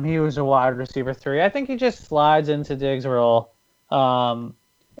 He was a wide receiver 3. I think he just slides into Diggs' role, and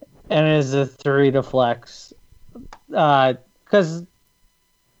is a 3 to flex. Because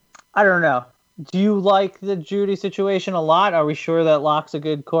I don't know. Do you like the Judy situation a lot? Are we sure that Locke's a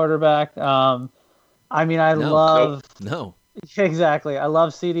good quarterback? I love... No. Exactly. I love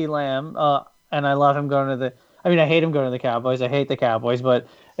CeeDee Lamb, and I love him going to the... I hate him going to the Cowboys. I hate the Cowboys, but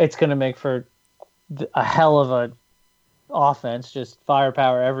it's going to make for a hell of a offense, just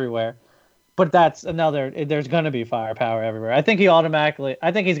firepower everywhere. But that's another... There's going to be firepower everywhere. I think he's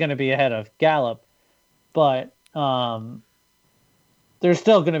going to be ahead of Gallup, but... there's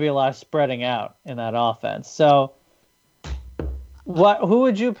still going to be a lot of spreading out in that offense. So, who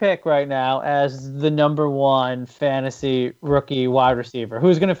would you pick right now as the number 1 fantasy rookie wide receiver?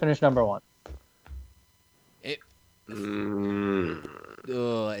 Who's going to finish number 1?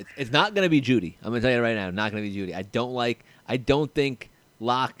 It's not going to be Judy. I'm going to tell you right now, not going to be Judy. I don't think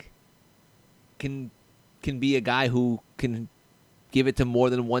Locke can be a guy who can give it to more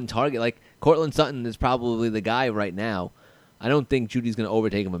than one target. Like Cortland Sutton is probably the guy right now. I don't think Judy's going to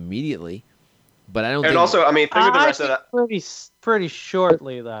overtake him immediately, but I don't. And also, think of the rest of that. Pretty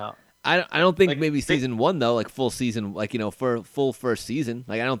shortly though. I don't think maybe season 1 though, like full season, for full first season.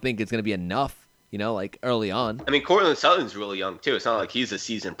 Like I don't think it's going to be enough, like early on. Cortland Sutton's really young too. It's not like he's a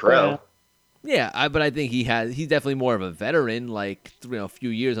seasoned pro. Yeah, but I think he's definitely more of a veteran, like a few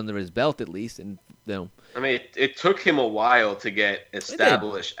years under his belt at least, and it took him a while to get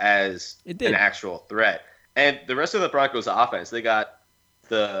established as an actual threat. And the rest of the Broncos offense, they got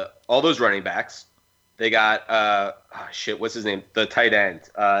all those running backs. They got what's his name? The tight end,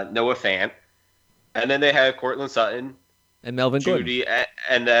 Noah Fant. And then they have Cortland Sutton and Melvin Judy, Gordon.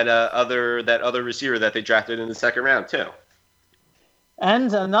 and that other receiver that they drafted in the second round too.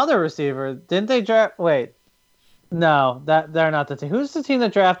 And another receiver. Didn't they draft? Wait, no, that they're not the team. Who's the team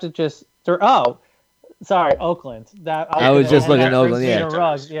that drafted just? Sorry, Oakland. I was just looking at Oakland.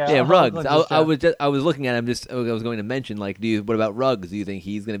 Ruggs. Ruggs. I was looking at him. I was going to mention what about Ruggs? Do you think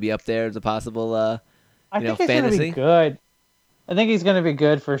he's going to be up there as a possible I think he's fantasy? Going to be good. I think he's going to be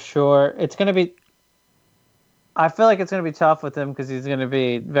good for sure. It's going to be. I feel like it's going to be tough with him because he's going to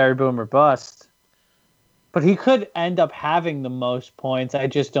be very boom or bust. But he could end up having the most points. I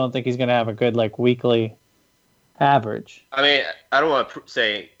just don't think he's going to have a good weekly average. I don't want to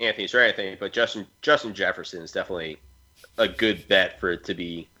say Anthony's right, I think, but Justin Jefferson is definitely a good bet for it to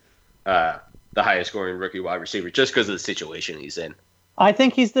be the highest scoring rookie wide receiver just because of the situation he's in. I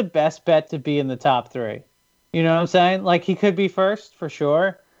think he's the best bet to be in the top 3. You know what I'm saying? He could be first for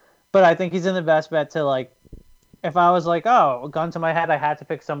sure, but I think he's in the best bet to if I was gun to my head, I had to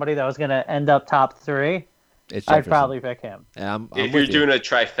pick somebody that was going to end up top 3. I'd probably pick him. I'm if you're doing a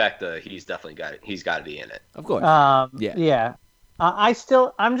trifecta, he's definitely he's got to be in it. Of course. Yeah. I'm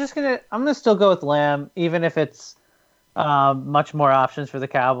gonna still go with Lamb, even if it's Much more options for the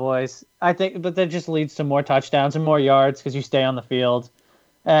Cowboys. I think, but that just leads to more touchdowns and more yards because you stay on the field.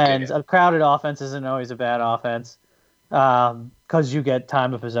 And a crowded offense isn't always a bad offense because you get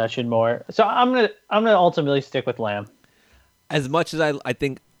time of possession more. So I'm gonna ultimately stick with Lamb. As much as I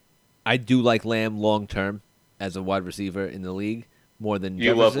think I do like Lamb long term as a wide receiver in the league more than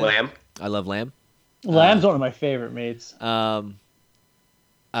You Jefferson. love Lamb? I love Lamb. Lamb's one of my favorite mates. That's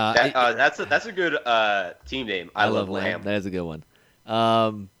a good team name. I love Lamb. That is a good one.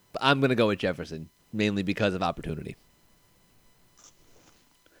 I'm gonna go with Jefferson mainly because of opportunity.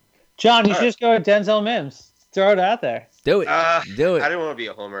 John, you should just go with Denzel Mims. Throw it out there. Do it. Do it. I didn't want to be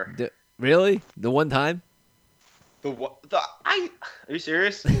a homer. Really? The one time? Are you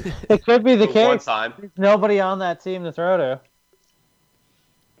serious? It could be the case. One time. There's nobody on that team to throw to.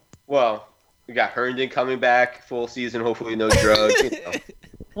 Well, we got Herndon coming back full season. Hopefully, no drugs.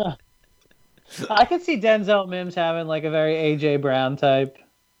 I could see Denzel Mims having like a very AJ Brown type.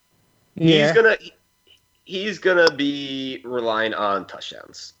 Yeah. He's gonna be relying on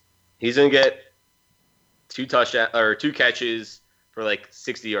touchdowns. He's gonna get two catches for like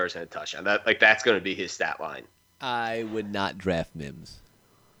 60 yards and a touchdown. That's gonna be his stat line. I would not draft Mims.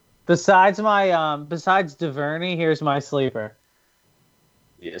 Besides DuVernay, here's my sleeper.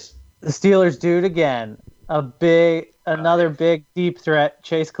 Yes. The Steelers do it again. Another big deep threat,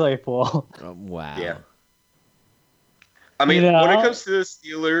 Chase Claypool. Wow. Yeah. I mean, when it comes to the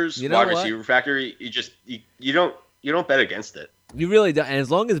Steelers wide receiver factory, you don't bet against it. You really don't. And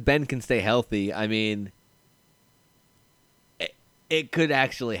as long as Ben can stay healthy, I mean, it could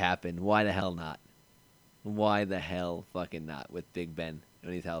actually happen. Why the hell not? Why the hell fucking not with Big Ben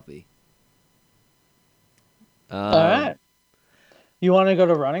when he's healthy? All right. You want to go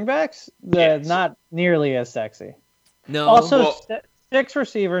to running backs? Yes. Not nearly as sexy. No. Also, 6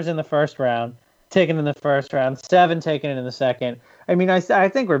 receivers in the first round, taken in the first round, 7 taken in the second. I mean, I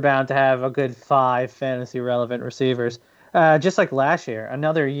think we're bound to have a good 5 fantasy relevant receivers. Just like last year,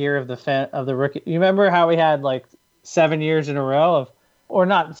 another year of the rookie. You remember how we had like 7 years in a row of, or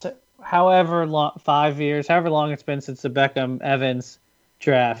not, however long, 5 years, however long it's been since the Beckham Evans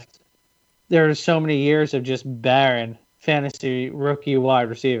draft. There are so many years of just barren fantasy rookie wide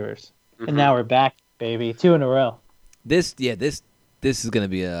receivers, and now we're back, baby, 2 in a row. This is going to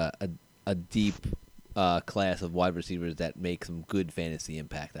be a deep class of wide receivers that make some good fantasy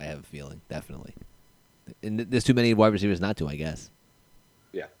impact. I have a feeling, definitely. And there's too many wide receivers not to, I guess.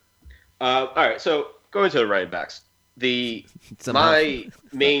 Yeah. All right. So going to the running backs, my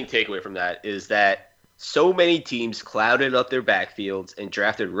main takeaway from that is that so many teams clouded up their backfields and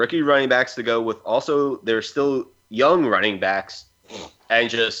drafted rookie running backs to go with. Also, they're still young running backs, and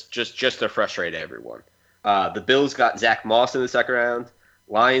just to frustrate everyone. The Bills got Zach Moss in the second round.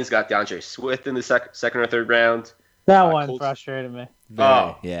 Lions got DeAndre Swift in the second or third round. That one frustrated me.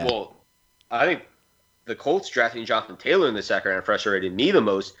 Yeah. Well, I think the Colts drafting Jonathan Taylor in the second round frustrated me the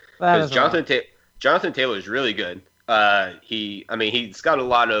most because Jonathan Taylor is really good. He's got a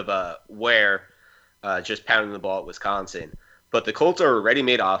lot of wear just pounding the ball at Wisconsin. But the Colts are a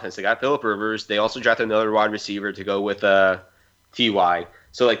ready-made offense. They got Phillip Rivers. They also drafted another wide receiver to go with T.Y.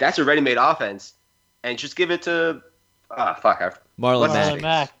 So, that's a ready-made offense. And just give it to Marlon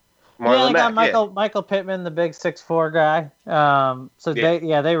Mack. Marlon Mack. Got Michael Pittman, the big 6'4" guy.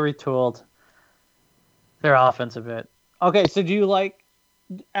 They retooled their offense a bit. Okay, so do you like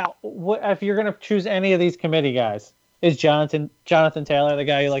if you're going to choose any of these committee guys, is Jonathan Taylor the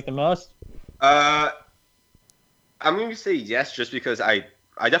guy you like the most? I'm going to say yes, just because I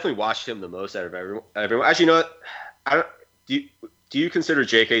definitely watched him the most out of everyone. Actually, you know what? Do you consider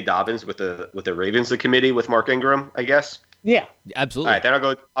J.K. Dobbins with the Ravens the committee with Mark Ingram? I guess. Yeah, absolutely. All right,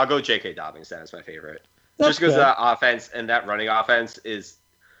 then I'll go J.K. Dobbins. That's my favorite. Just because that offense and that running offense is,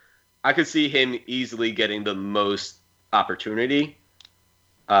 I could see him easily getting the most opportunity.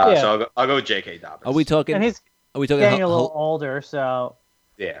 So I'll go J.K. Dobbins. Are we talking? And he's getting a little older, so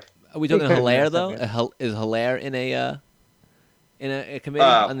yeah. Are we talking Hilaire though? Is Hilaire in a committee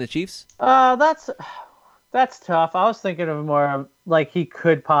on the Chiefs? That's tough. I was thinking of more like he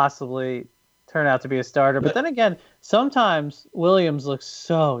could possibly turn out to be a starter, but then again, sometimes Williams looks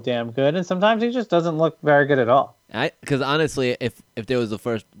so damn good, and sometimes he just doesn't look very good at all. Because honestly, if there was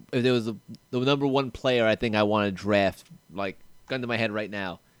the number one player, I think I want to draft, like gun to my head right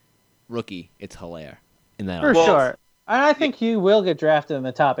now, rookie, it's Hilaire in that. For sure. And I think he will get drafted in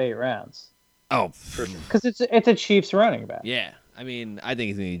the top 8 rounds. Oh, for sure. Because it's a Chiefs running back. Yeah, I mean, I think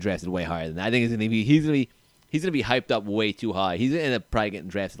he's going to be drafted way higher than that. I think he's going to be He's gonna be hyped up way too high. He's gonna end up probably getting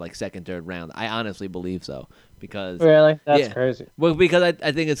drafted like second, third round. I honestly believe so because Really? That's yeah. crazy. Well, because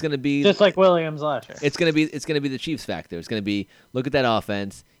I think it's gonna be Just like Williams last year. it's gonna be the Chiefs factor. It's gonna be look at that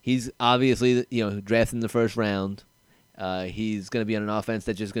offense. He's obviously drafted in the first round. He's gonna be on an offense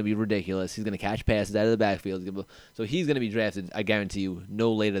that's just gonna be ridiculous. He's gonna catch passes out of the backfield. So he's gonna be drafted. I guarantee you,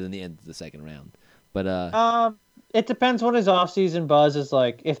 no later than the end of the second round. But it depends what his offseason buzz is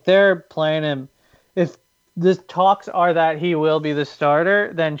like. If they're playing him, if the talks are that he will be the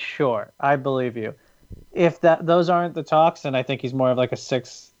starter, then sure, I believe you. If those aren't the talks, then I think he's more of like a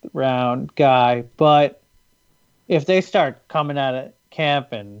 6th round guy. But if they start coming out at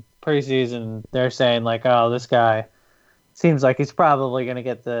camp and preseason, they're saying like, oh, this guy seems like he's probably going to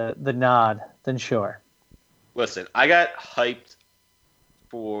get the nod, then sure. Listen, I got hyped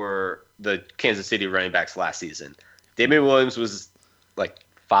for the Kansas City running backs last season. Damian Williams was like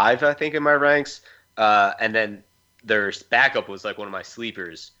 5, I think, in my ranks. And then their backup was like one of my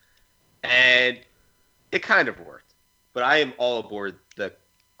sleepers. And it kind of worked. But I am all aboard the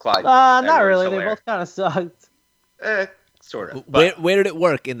Clyde. Not really. They both kind of sucked. Sort of. Where did it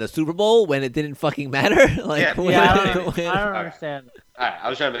work? In the Super Bowl when it didn't fucking matter? I don't understand. All right, I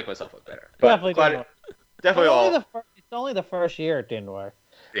was trying to make myself look better. But definitely didn't work. Definitely it's only the first year it didn't work.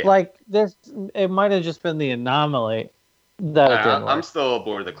 Yeah. Like it might have just been the anomaly that it didn't work. I'm still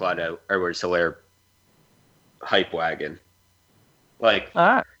aboard the Clyde Edwards-Helaire hype wagon. Like, all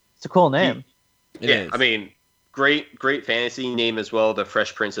right, it's a cool name. I mean, great fantasy name as well. The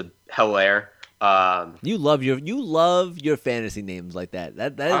Fresh Prince of Helaire. You love your fantasy names like that.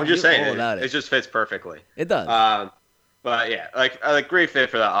 I'm just saying, it just fits perfectly. It does. But yeah, like great fit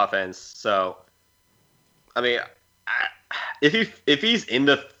for that offense. So, I mean, if he's in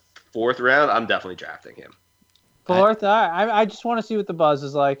the 4th round, I'm definitely drafting him. 4th, all right. I just want to see what the buzz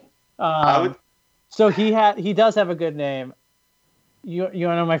is like. So he does have a good name. You want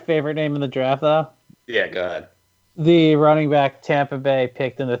to know my favorite name in the draft though? Yeah, go ahead. The running back Tampa Bay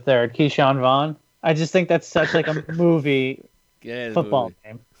picked in the 3rd, Keyshawn Vaughn. I just think that's such like a movie football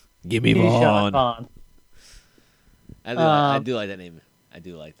name. Give me Keyshawn Vaughn. I do like that name. I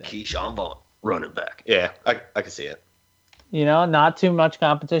do like that. Keyshawn Vaughn, running back. Yeah, I can see it. Not too much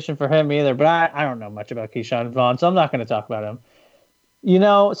competition for him either, but I don't know much about Keyshawn Vaughn, so I'm not going to talk about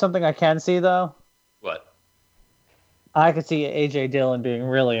him. Something I can see, though? What? I could see A.J. Dillon being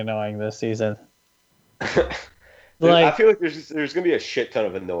really annoying this season. I feel like there's going to be a shit ton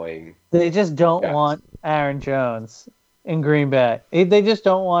of annoying. They just don't want Aaron Jones in Green Bay. They just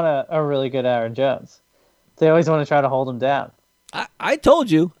don't want a really good Aaron Jones. They always want to try to hold him down. I told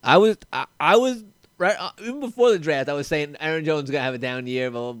you. I was right even before the draft. I was saying Aaron Jones is gonna have a down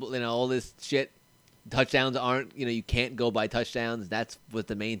year. Blah, blah, blah, all this shit. Touchdowns aren't. You can't go by touchdowns. That's what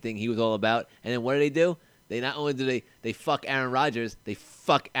the main thing he was all about. And then what do? They not only do they fuck Aaron Rodgers, they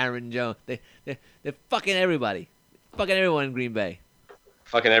fuck Aaron Jones. They're fucking everybody. Fucking everyone in Green Bay.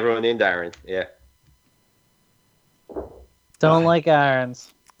 Fucking everyone named Aaron. Yeah. Don't like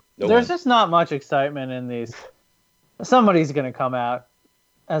Aaron's. No There's one. just not much excitement in these. Somebody's going to come out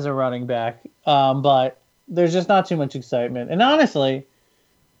as a running back, but there's just not too much excitement. And honestly,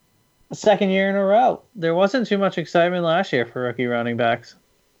 a 2nd year in a row, there wasn't too much excitement last year for rookie running backs.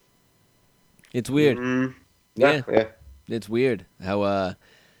 It's weird. Mm-hmm. Yeah. It's weird how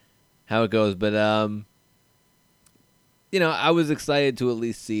it goes, but I was excited to at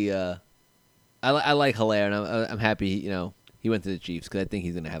least see. I like Helaire, and I'm happy. He went to the Chiefs because I think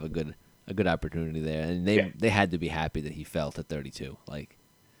he's going to have a good opportunity there, and they had to be happy that he fell to 32. Like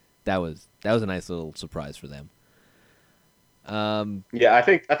that was a nice little surprise for them. Yeah, I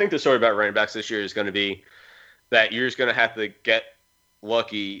think the story about running backs this year is going to be that you're just going to have to get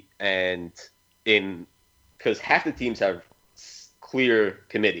lucky, and because half the teams have clear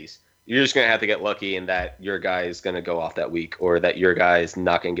committees. You're just going to have to get lucky in that your guy is going to go off that week, or that your guy is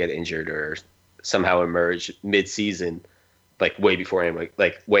not going to get injured or somehow emerge mid-season, like way before him,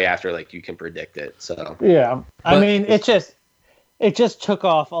 like way after, like you can predict it. So yeah, I mean, it just took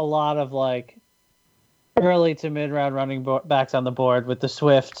off a lot of like early to mid-round running backs on the board with the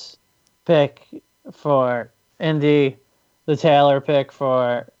Swift pick for Indy, the Taylor pick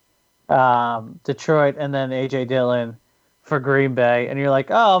for Detroit, and then A.J. Dillon for Green Bay. And you're like,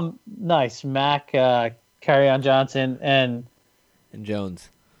 oh, nice. Mac, Kerryon Johnson, and Jones.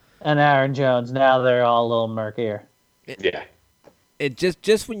 And Aaron Jones. Now they're all a little murkier. It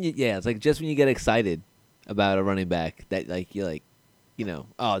just when you it's like just when you get excited about a running back that like you're like,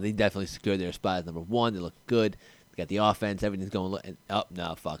 they definitely secured their spot as number one. They look good. They got the offense. Everything's going. And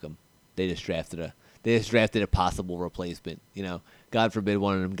no, fuck them. They just drafted a possible replacement. God forbid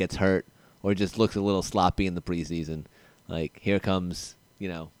one of them gets hurt or just looks a little sloppy in the preseason. Like, here comes,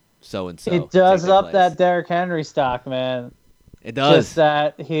 so and so. It does up that Derrick Henry stock, man. It does. Just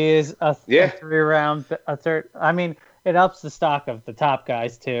that he is a 3-round, a third. I mean, it ups the stock of the top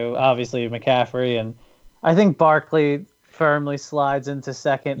guys too. Obviously, McCaffrey, and I think Barkley firmly slides into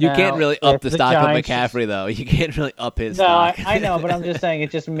second. You can't really up the stock of Giants McCaffrey, though. You can't really up his No, stock. I know, but I'm just saying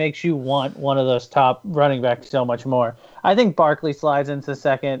it just makes you want one of those top running backs so much more. I think Barkley slides into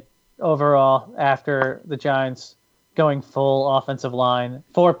second overall after the Giants going full offensive line.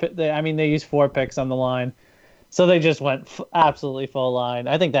 They used 4 picks on the line, so they just went absolutely full line.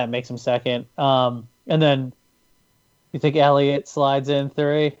 I think that makes him second. And then you think Elliott slides in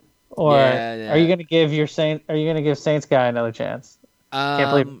 3, or are you going to give Saints guy another chance? Can't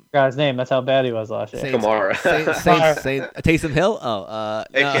believe I forgot his name. That's how bad he was last year. Kamara. Taysom Hill?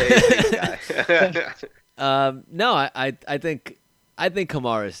 AKA guy. No, I think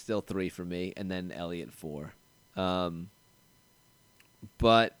Kamara is still 3 for me, and then Elliott 4.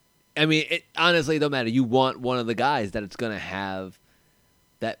 But I mean, it honestly don't matter. You want one of the guys that it's going to have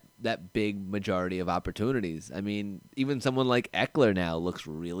that big majority of opportunities. I mean, even someone like Eckler now looks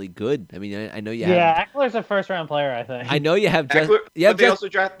really good. I mean, I know you have. Yeah, Eckler's a first-round player, I think. I know you have. Eckler, but they also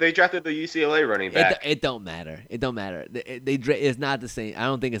drafted the UCLA running back. It don't matter. It don't matter. It's not the same. I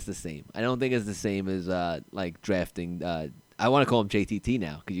don't think it's the same. I don't think it's the same as like drafting. I want to call him JTT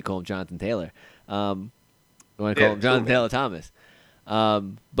now because you call him Jonathan Taylor. I want to call him Jonathan Taylor Thomas.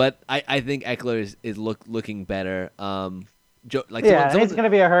 But I think Eckler is looking better. He's going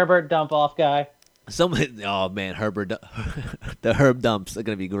to be a Herbert dump off guy. Oh man, Herbert, the Herb dumps are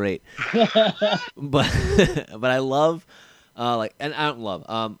going to be great. but I love, and I don't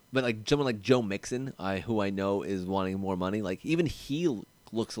love, but like someone like Joe Mixon, who I know is wanting more money. Like even he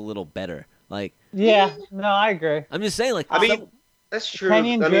looks a little better. Like I agree. I'm just saying, like that's true.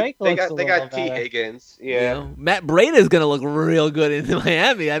 Kenyon Drake they got T. better. Higgins. Yeah. Matt Breida is going to look real good in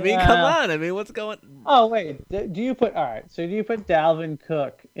Miami. I mean, come on. I mean, what's going? Oh wait, do you put Dalvin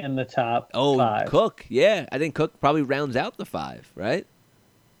Cook in the top 5? Cook, yeah. I think Cook probably rounds out the 5, right?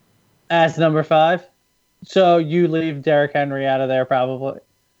 As number 5. So you leave Derrick Henry out of there probably.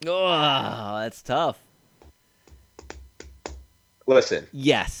 Oh, that's tough. Listen.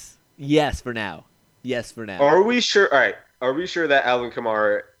 Yes, for now. Are we sure? All right. Are we sure that Alvin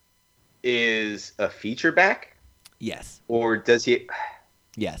Kamara is a feature back? Yes. Or does he?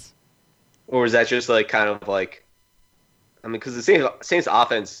 Yes. Or is that just like kind of like? I mean, because the Saints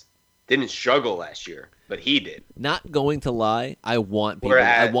offense didn't struggle last year, but he did. Not going to lie, I want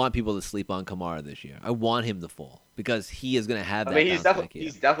people to sleep on Kamara this year. I want him to fall because he is going to have that. I mean, he's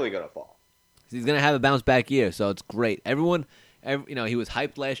definitely going to fall. He's going to have a bounce back year, so it's great. He was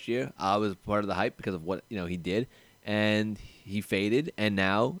hyped last year. I was part of the hype because of what he did. And he faded, and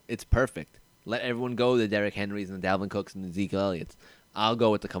now it's perfect. Let everyone go, the Derrick Henrys and the Dalvin Cooks and the Zeke Elliott's. I'll go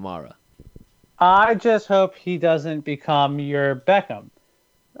with the Kamara. I just hope he doesn't become your Beckham.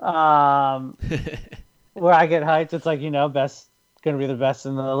 Where I get hyped, it's like, best going to be the best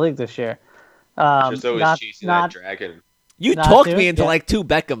in the league this year. Just always chasing that dragon. You talked me into like 2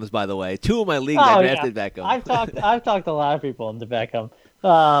 Beckhams, by the way. 2 of my leagues I drafted Beckham. I've talked a lot of people into Beckham.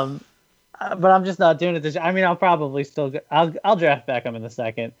 But I'm just not doing it this year. I mean, I'll probably still I'll draft Beckham in the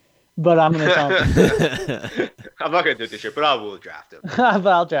second, but I'm going to tell him. I'm not going to do it this year, but I will draft him. But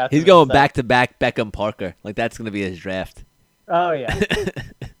I'll draft him. He's going back-to-back Beckham Parker. Like, that's going to be his draft. Oh, yeah.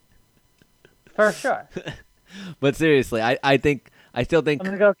 For sure. But seriously, I still think... I'm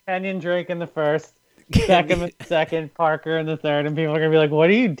going to go Kenyon Drake in the first, Beckham in the second, Parker in the third, and people are going to be like, what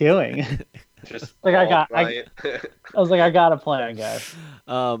are you doing? Just like I was like, I got a plan, guys.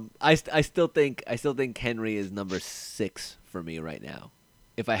 I still think Henry is number 6 for me right now.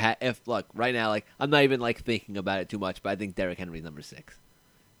 Right now, like I'm not even like thinking about it too much, but I think Derrick Henry is number 6.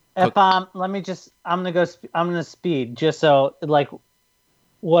 I'm gonna speed just so like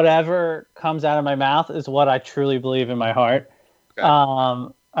whatever comes out of my mouth is what I truly believe in my heart. Okay.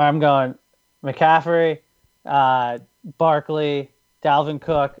 I'm going McCaffrey, Barkley, Dalvin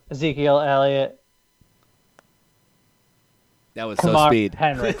Cook, Ezekiel Elliott. That was so speed.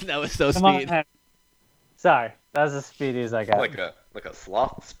 Henry. That was so speed. Sorry, that was as speedy as I got. Like a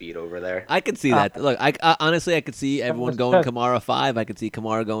sloth speed over there. I could see that. Look, I honestly could see everyone going Kamara 5. I could see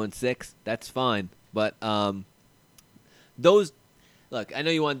Kamara going 6. That's fine. But those. Look, I know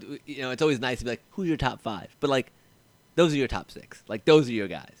you want. It's always nice to be like, who's your top 5? But like, those are your top 6. Like those are your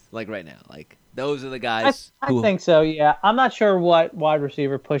guys. Like right now, like. Those are the guys. I think so, yeah. I'm not sure what wide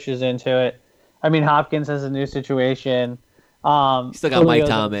receiver pushes into it. I mean, Hopkins has a new situation. Still got Mike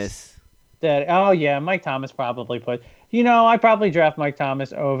Thomas. Mike Thomas probably put. I'd probably draft Mike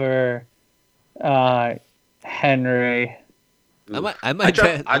Thomas over Henry. I might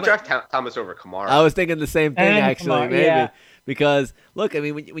draft Thomas over Kamara. I was thinking the same thing, And actually, Kamara, maybe. yeah. Because, look, I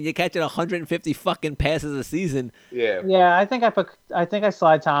mean, when you're catching 150 fucking passes a season, Yeah, I think I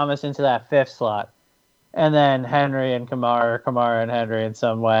slide Thomas into that fifth slot, and then Henry and Kamara and Henry in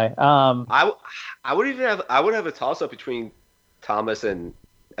some way. I would have a toss up between Thomas and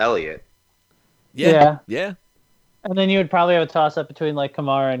Elliott. yeah. And then you would probably have a toss up between like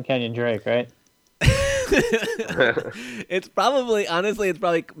Kamara and Kenyon Drake, right? It's probably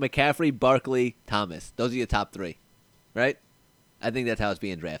McCaffrey, Barkley, Thomas. Those are your top three, right? I think that's how it's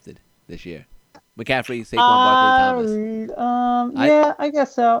being drafted this year. McCaffrey, Saquon, Barkley, Thomas. Yeah, I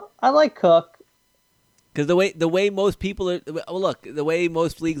guess so. I like Cook. Because the way most people are, the way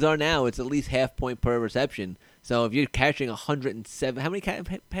most leagues are now, it's at least half point per reception. So if you're catching 107, how many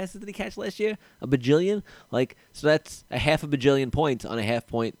passes did he catch last year? A bajillion? So that's a half a bajillion points on a half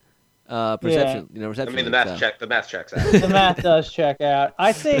point perception. Yeah. Reception. I mean, the math checks out. The math does check out.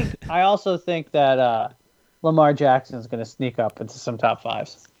 I also think that Lamar Jackson is going to sneak up into some top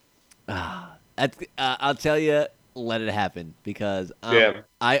fives. I'll tell you, let it happen because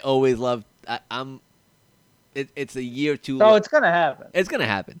I always loved. It's a year too. So it's going to happen. It's going to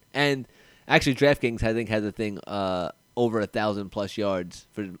happen, and actually, DraftKings I think has a thing over 1,000+ yards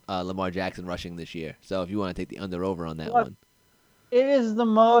for Lamar Jackson rushing this year. So if you want to take the under over on that one, it is the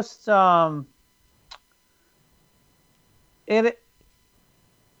most. I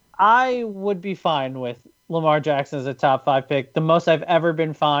would be fine with Lamar Jackson as a top 5 pick. The most I've ever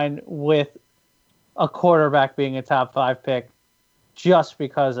been fine with a quarterback being a top 5 pick just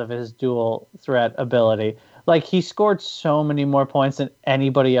because of his dual threat ability. Like, he scored so many more points than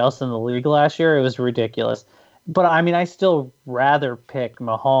anybody else in the league last year. It was ridiculous. But, I mean, I still rather pick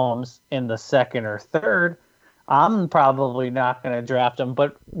Mahomes in the second or third. I'm probably not going to draft him.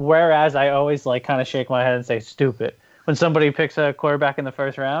 But whereas I always, kind of shake my head and say, stupid. When somebody picks a quarterback in the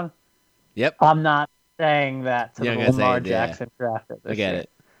first round, yep, I'm not saying that to the Lamar Jackson draft. I get it.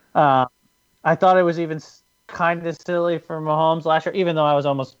 I thought it was even kind of silly for Mahomes last year, even though I was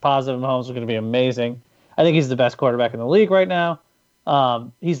almost positive Mahomes was going to be amazing. I think he's the best quarterback in the league right now.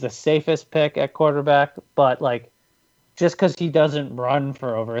 He's the safest pick at quarterback, but just because he doesn't run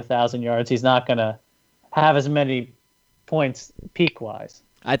for over 1,000 yards, he's not going to have as many points peak-wise.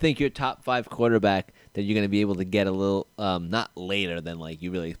 I think your top 5 quarterback that you're going to be able to get a little, not later than you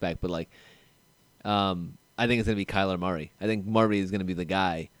really expect, but I think it's going to be Kyler Murray. I think Murray is going to be the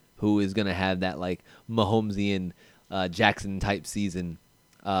guy who is going to have that Mahomesian Jackson type season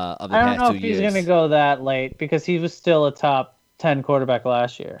of the past 2 years. I don't know if he's going to go that late because he was still a top 10 quarterback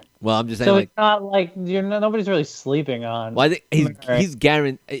last year. Well, I'm just saying, so it's not nobody's really sleeping on. Well, I think he's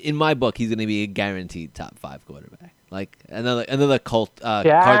guaranteed. In my book, he's going to be a guaranteed top 5 quarterback. Another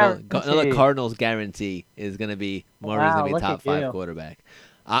Cardinals guarantee is going to be Murray's going to be a top 5 quarterback.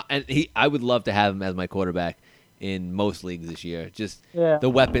 I would love to have him as my quarterback in most leagues this year. Just the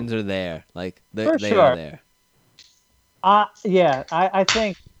weapons are there. They are there. I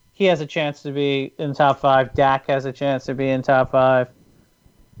think he has a chance to be in top 5. Dak has a chance to be in top 5.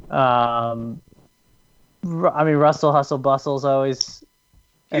 I mean, Russell Hustle Bustle's always.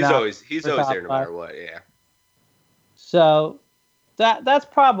 He's always there no matter what. Yeah. So that's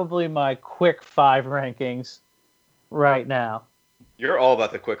probably my quick 5 rankings right now. You're all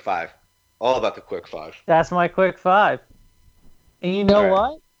about the quick 5. All about the quick 5. That's my quick 5. And you know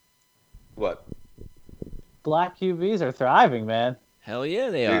what? What? Black QBs are thriving, man. Hell yeah,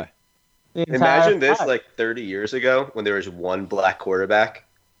 they are. Imagine this 30 years ago when there was one black quarterback.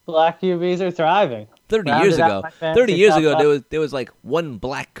 Black QBs are thriving. 30 years ago, there was one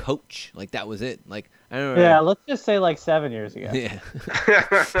black coach. That was it. I don't know. Yeah, let's just say 7 years ago. Yeah.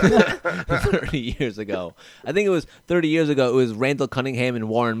 30 years ago. I think it was 30 years ago. It was Randall Cunningham and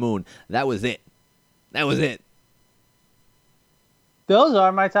Warren Moon. That was it. Those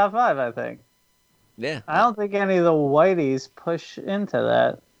are my top 5, I think. Yeah. I don't think any of the whiteys push into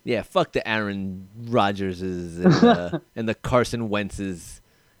that. Yeah, fuck the Aaron Rodgerses and, and the Carson Wentzes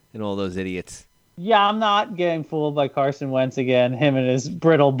and all those idiots. Yeah, I'm not getting fooled by Carson Wentz again, him and his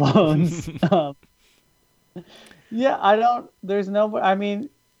brittle bones. Yeah, I don't. There's no. I mean,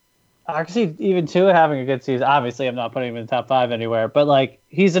 I can see even Tua having a good season. Obviously, I'm not putting him in the top 5 anywhere, but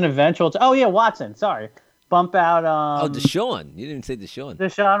he's an eventual. Watson. Sorry, bump out. Deshaun. You didn't say Deshaun.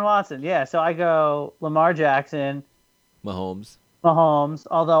 Deshaun Watson. Yeah, so I go Lamar Jackson, Mahomes.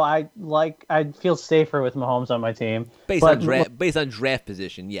 Although I feel safer with Mahomes on my team. Based on draft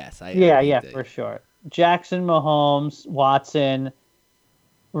position, yes. For sure. Jackson, Mahomes, Watson,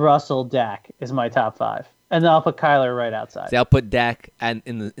 Russell, Dak is my top 5. And then I'll put Kyler right outside. See, I'll put Dak in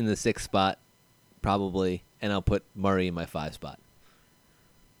the 6th spot, probably, and I'll put Murray in my 5 spot.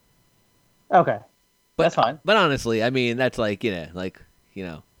 Okay, But, that's fine. But honestly, I mean, that's like, you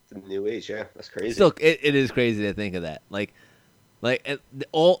know, The new age, yeah, that's crazy. still, it is crazy to think of that. Like and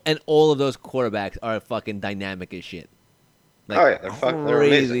all of those quarterbacks are fucking dynamic as shit. Like, Oh, yeah, they're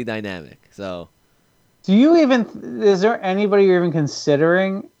crazy amazing. dynamic. So Is there anybody you're even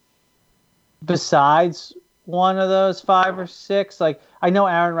considering besides one of those 5 or 6? Like, I know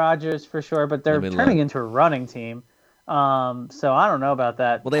Aaron Rodgers for sure, but they're Let me turning look. into a running team. So I don't know about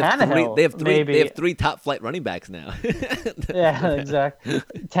that. well, they have Tannehill, three. maybe. They have 3 top flight running backs now. Yeah, exactly.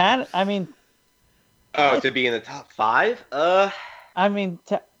 I mean, Oh, to be in the top 5?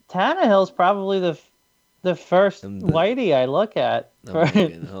 Tannehill's probably the first whitey I look at. I'm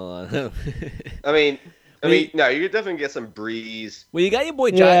looking. Hold on. I mean, no, you could definitely get some Breeze. Well, you got your boy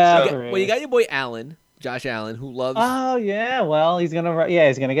Yeah, you got your boy Allen, Josh Allen, who loves. Oh yeah, well he's gonna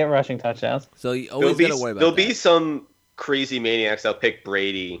get rushing touchdowns. So you always got to worry about There'll that. be some crazy maniacs that'll pick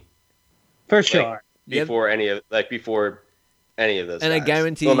Brady For sure. before any of those. And guys. I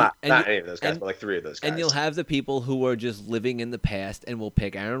guarantee- well, not and- any of those guys, and- but like 3 of those guys. And you'll have the people who are just living in the past and will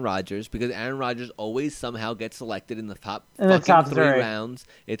pick Aaron Rodgers because Aaron Rodgers always somehow gets selected in the top In the fucking top 3 3. rounds.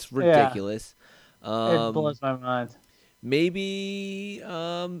 It's ridiculous. It blows my mind. Maybe.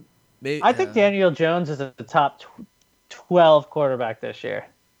 I think Daniel Jones is a top 12 quarterback this year.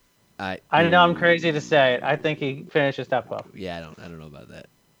 I know I'm crazy to say it. I think he finishes top 12. Yeah, I don't know about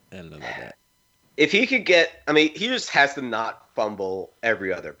that. If he could get, he just has to not fumble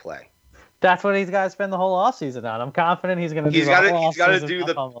every other play. That's what he's got to spend the whole offseason on. I'm confident he's going to do He's the gotta- whole he's gotta offseason do not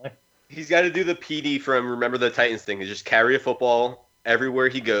the- fumbling. He's got to do the PD from Remember the Titans thing, and just carry a football everywhere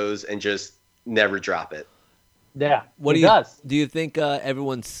he goes and just never drop it. Yeah, What he do you does. do? You think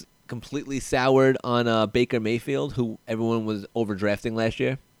everyone's completely soured on Baker Mayfield, who everyone was overdrafting last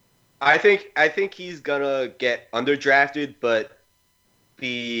year? I think he's gonna get underdrafted, but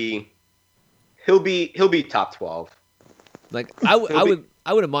he'll be top 12. Like I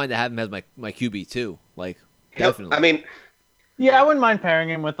wouldn't mind to have him as my QB too. Like definitely. Yeah, I wouldn't mind pairing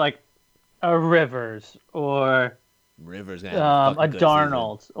him with like a Rivers or Rivers gonna have a fucking good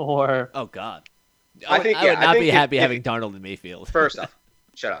Darnold season. or Oh God, I would think not be happy if- having Darnold and Mayfield. First off,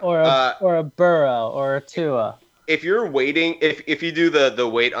 shut up. or a Burrow or a Tua. If you're waiting, if you do the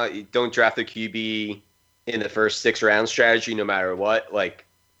wait, don't draft the QB in the first 6 round strategy, no matter what, like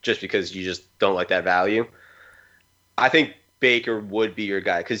just because you just don't like that value, I think Baker would be your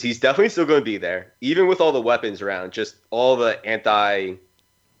guy because he's definitely still going to be there, even with all the weapons around. Just all the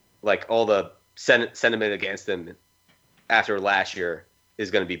all the sentiment against him after last year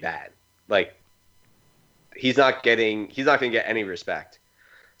is going to be bad. Like he's not going to get any respect.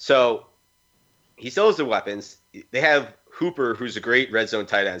 So he still has the weapons. They have Hooper, who's a great red zone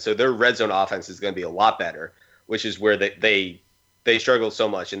tight end. So their red zone offense is going to be a lot better, which is where they struggle so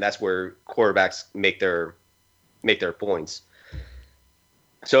much, and that's where quarterbacks make their points.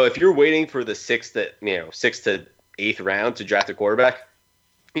 So if you're waiting for the 6th to 8th round to draft a quarterback,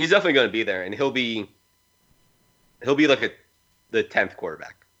 he's definitely going to be there, and he'll be like the 10th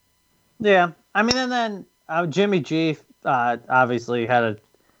quarterback. Yeah, and then Jimmy G obviously had a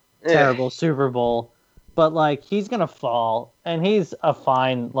terrible Super Bowl, but like he's gonna fall, and he's a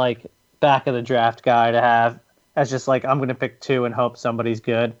fine like back of the draft guy to have as just like I'm gonna pick 2 and hope somebody's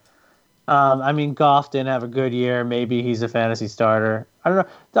good. Goff didn't have a good year. Maybe he's a fantasy starter. I don't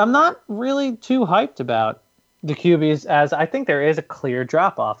know. I'm not really too hyped about the QBs as I think there is a clear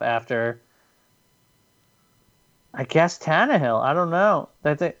drop off after. I guess Tannehill. I don't know.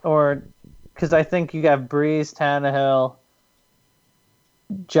 Because I think you got Breeze, Tannehill,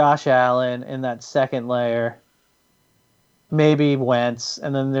 Josh Allen in that second layer. Maybe Wentz,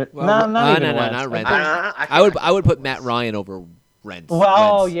 and then not even Wentz. not Wentz. I think- I would put Matt Ryan over Wentz.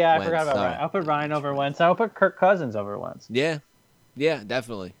 Well, Wentz, yeah, I Wentz, forgot about sorry. Ryan. I'll put Ryan over Wentz. I'll put Kirk Cousins over Wentz. Yeah,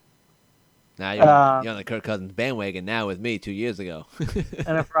 definitely. Now you're on the Kirk Cousins bandwagon now with me 2 years ago.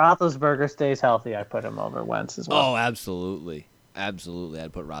 And if Roethlisberger stays healthy, I put him over Wentz as well. Oh, absolutely. I'd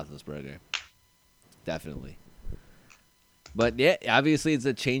put Roethlisberger. Definitely. But yeah, obviously it's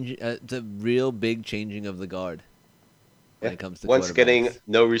a change. It's a real big changing of the guard when it comes to Wentz quarterbacks. getting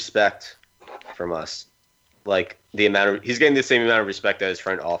no respect from us. Like he's getting the same amount of respect that his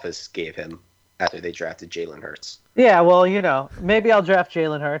front office gave him after they drafted Jalen Hurts. Yeah, well, maybe I'll draft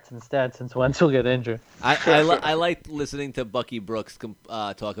Jalen Hurts instead since Wentz will get injured. I liked listening to Bucky Brooks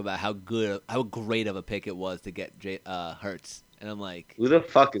talk about how great of a pick it was to get Hurts, and I'm like, Who the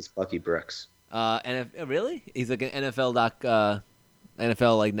fuck is Bucky Brooks? really? He's like an NFL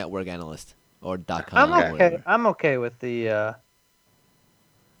like network analyst or .com. I'm or okay. whatever. I'm okay with the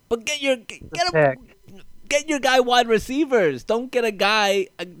But get your pick. get your guy wide receivers. Don't get the guy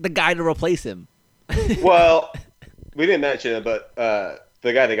to replace him. Well, we didn't mention it, but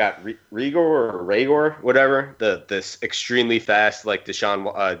the guy that got Ragor, whatever, this extremely fast like Deshaun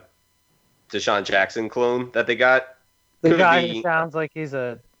Jackson clone that they got. The guy who sounds like he's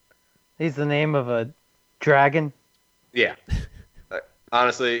the name of a dragon. Yeah.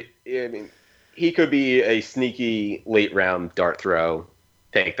 Honestly, I mean, he could be a sneaky late round dart throw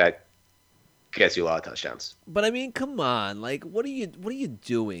pick that gets you a lot of touchdowns. But I mean, come on, like, what are you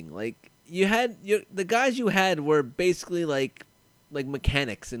doing? Like, the guys you had were basically like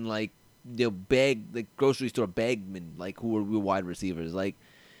mechanics and like the grocery store bagmen, like who were wide receivers. Like,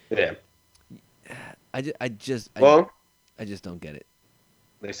 yeah, I just don't get it.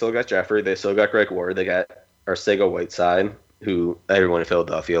 They still got Jeffrey. They still got Greg Ward. They got Arcega Whiteside, who everyone in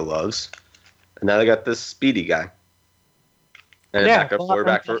Philadelphia loves. And now they got this speedy guy. And a backup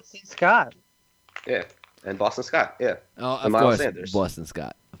quarterback for Scott. Yeah, and Boston Scott. Yeah. Oh, and Miles Sanders. Boston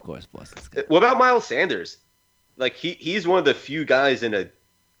Scott. Of course, Boston Scott. What about Miles Sanders? Like he's one of the few guys in a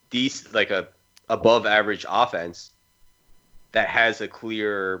decent, like a above average offense that has a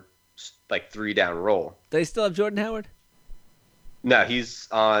clear like 3-down role. Do they still have Jordan Howard? No, he's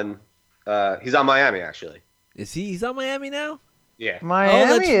on Miami actually. Is he? He's on Miami now. Yeah.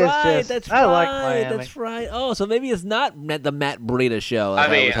 Miami is just. That's I right. like Miami. That's right. Oh, so maybe it's not the Matt Breida show. I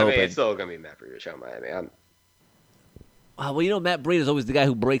was mean, hoping. it's still gonna be Matt Breida show in Miami. Well, you know, Matt Breida is always the guy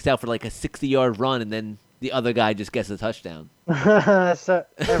who breaks out for like a 60-yard run, and then the other guy just gets a touchdown. So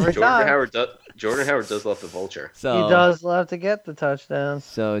every time. Jordan Howard does love the vulture. So he does love to get the touchdowns.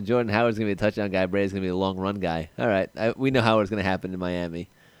 So Jordan Howard's gonna be a touchdown guy. Braida's gonna be a long run guy. All right, we know how it's gonna happen in Miami.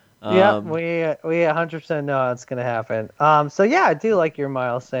 Yeah, we 100% know how it's gonna happen. So yeah, I do like your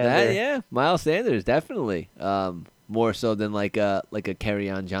Miles Sanders. Yeah, Miles Sanders definitely. More so than like a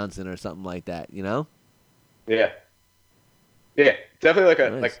Kerryon Johnson or something like that. You know? Yeah. Yeah, definitely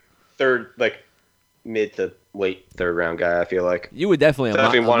Nice. like third, like mid to late third round guy. I feel like You would definitely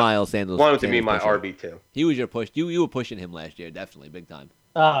want Miles Sanders. him to be my pusher. RB2. He was your push. You were pushing him last year, definitely big time.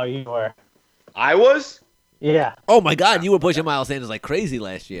 Oh, you were. I was. Yeah. Oh my God, you were pushing Miles Sanders like crazy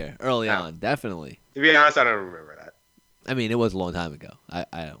last year, early on, definitely. To be honest, I don't remember that. I mean, it was a long time ago. I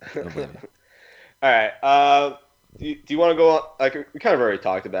don't blame you. All right. Do you want to go on? Like we kind of already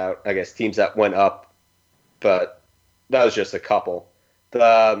talked about, I guess, teams that went up, but that was just a couple.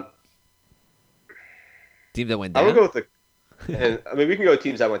 The Team that went I'm down. gonna go with the. And I mean, we can go with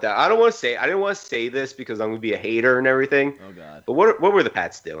teams that went down. I didn't want to say this because I'm gonna be a hater and everything. Oh God. But what were the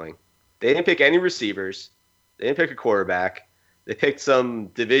Pats doing? They didn't pick any receivers. They didn't pick a quarterback. They picked some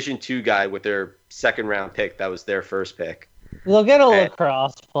Division II guy with their second round pick. That was their first pick. They'll get a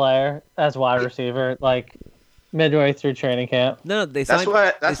lacrosse player as wide receiver, like midway through training camp. No, they signed.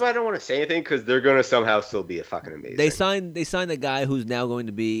 That's why I don't want to say anything because they're gonna somehow still be a fucking amazing. They signed a guy who's now going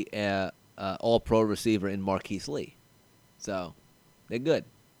to be a all-pro receiver in Marquise Lee. So they're good.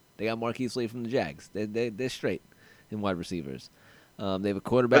 They got Marquise Lee from the Jags. They're straight in wide receivers. They have a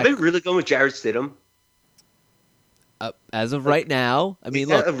quarterback. Are they really going with Jarrett Stidham? As of right now, I mean, Is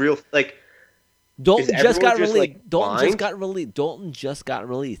that look, a real like. Dalton is just got everyone just, released. like, Dalton blind? just got released. Dalton just got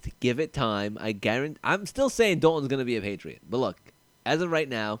released. Give it time. I guarantee. I'm still saying Dalton's going to be a Patriot. But look, as of right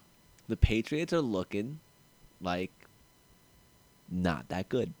now, the Patriots are looking like not that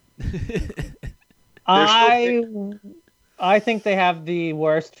good. I think they have the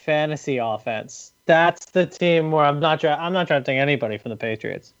worst fantasy offense. That's the team where I'm not drafting anybody from the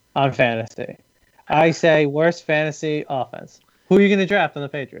Patriots on fantasy. I say worst fantasy offense. Who are you going to draft on the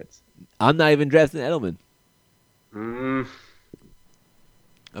Patriots? I'm not even drafting Edelman. Mm,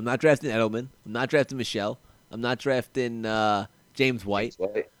 I'm not drafting Edelman. I'm not drafting Michelle. I'm not drafting James White.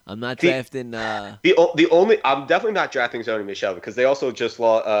 I'm not drafting. The only I'm definitely not drafting Sony Michel because they also just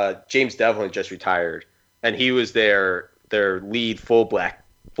James Devlin just retired and he was their lead fullback.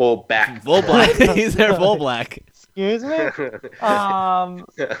 Full black. He's their full black. Excuse me.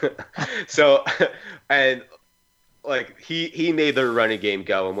 So, and like he made their running game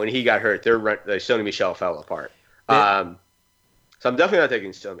go, and when he got hurt, their Sony Michel fell apart. So I'm definitely not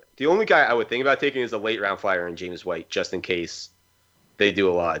taking Sony. The only guy I would think about taking is a late round flyer in James White, just in case they do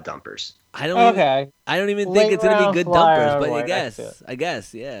a lot of dumpers. I don't even think it's gonna be good dumpers, but White, I guess.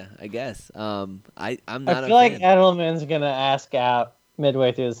 I'm not. I a feel like fan. Edelman's gonna ask out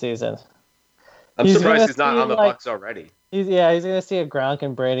midway through the season. I'm He's surprised gonna he's not see, on the like- Bucks already. He's gonna see a Gronk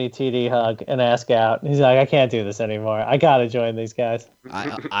and Brady TD hug and ask out. He's like, I can't do this anymore. I gotta join these guys.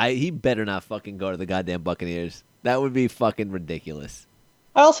 He better not fucking go to the goddamn Buccaneers. That would be fucking ridiculous.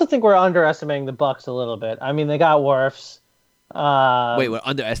 I also think we're underestimating the Bucks a little bit. I mean, they got Wirfs. Wait, we're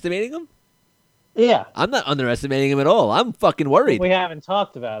underestimating him? Yeah. I'm not underestimating him at all. I'm fucking worried. We haven't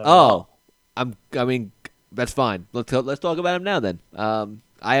talked about him. Oh, I mean, that's fine. Let's talk about him now then. Sure.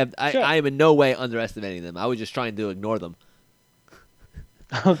 I am in no way underestimating them. I was just trying to ignore them.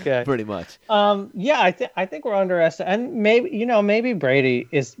 Okay. Pretty much. Yeah, I think we're underestimating, and maybe Brady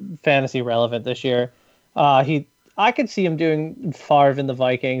is fantasy relevant this year. I could see him doing Favre in the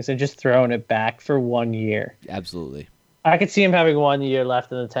Vikings and just throwing it back for 1 year. Absolutely. I could see him having 1 year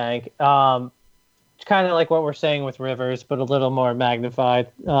left in the tank. It's kind of like what we're saying with Rivers, but a little more magnified.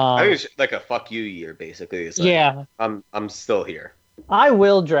 I think it's like a fuck you year, basically. It's like, yeah, I'm still here. I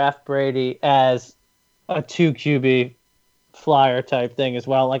will draft Brady as a 2 QB flyer type thing as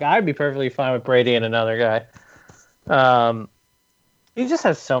well. Like, I'd be perfectly fine with Brady and another guy. He just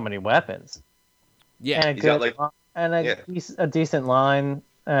has so many weapons. Yeah, And He's got, like, a decent line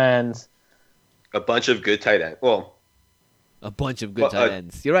and a bunch of good tight ends. Well, a bunch of good Well, tight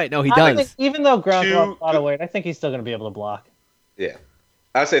ends. You're right. No, he I does. think even though Gronk Two- lost a lot of weight, I think he's still going to be able to block. yeah.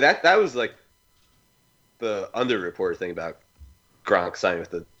 I'd say that was like the underreported thing about Gronk signing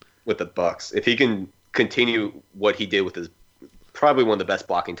with the Bucks. If he can continue what he did with his probably one of the best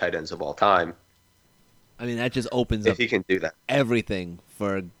blocking tight ends of all time, I mean, that just opens if up he can do that. everything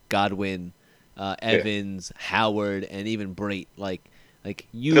for Godwin, Evans, Howard, and even Brait. Like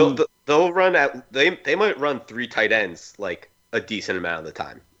you. They'll run at they might run 3 tight ends like a decent amount of the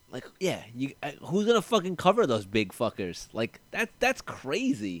time. Like, yeah, who's gonna fucking cover those big fuckers? Like that's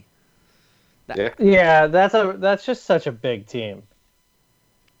crazy. Yeah, that's just such a big team.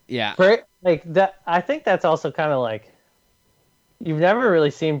 Yeah, Like that, I think that's also kind of like you've never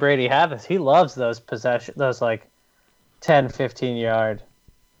really seen Brady have this. He loves those those like 10, 15 yard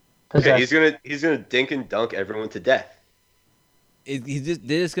Yeah, possessions. he's gonna dink and dunk everyone to death.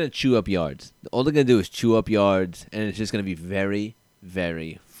 they're just gonna chew up yards. All they're gonna do is chew up yards, and it's just gonna be very,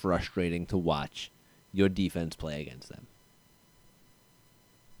 very frustrating to watch your defense play against them.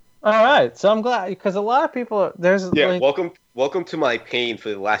 All right, so I'm glad because a lot of people Yeah, like, welcome to my pain for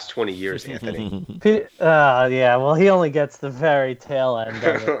the last 20 years, Anthony. yeah. Well, he only gets the very tail end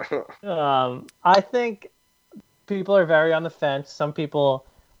of it. I think people are very on the fence. Some people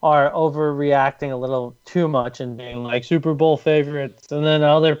are overreacting a little too much and being like Super Bowl favorites, and then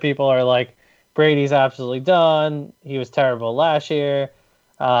other people are like, Brady's absolutely done. He was terrible last year.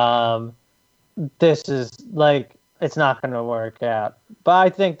 This is like it's not going to work out. But I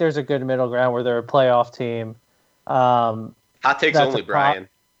think there's a good middle ground where they're a playoff team. Hot takes That's only, a Brian.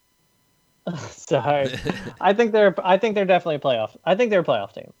 Sorry, I think they're definitely a playoff. I think they're a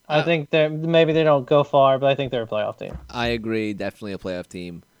playoff team. I think that maybe they don't go far, but I think they're a playoff team. I agree. Definitely a playoff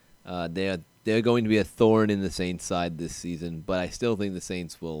team. They're going to be a thorn in the Saints' side this season, but I still think the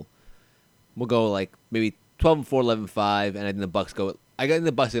Saints will go like maybe 12-4, 11-5, and I think the Bucks go. I think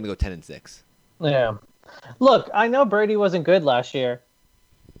the Bucks are going to go 10-6. Yeah. Look, I know Brady wasn't good last year,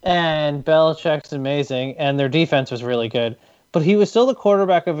 and Belichick's amazing, and their defense was really good, but he was still the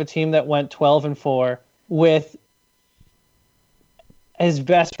quarterback of a team that went 12-4 with his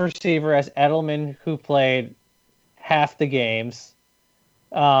best receiver as Edelman, who played half the games.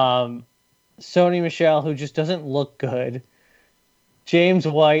 Sony Michel, who just doesn't look good. James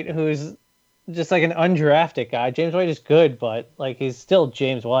White, who's just like an undrafted guy. James White is good, but like he's still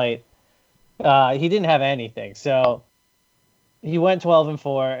James White. He didn't have anything, so he went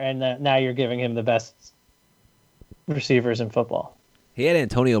 12-4, and now you're giving him the best receivers in football. He had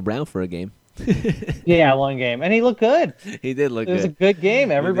Antonio Brown for a game. Yeah, one game, and he looked good. He did look It was a good. good game.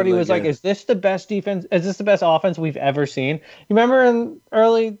 Everybody look was like, good. "Is this the best defense? Is this the best offense we've ever seen?" You remember in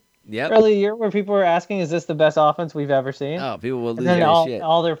early year where people were asking, "Is this the best offense we've ever seen?" Oh, people will lose and then their shit.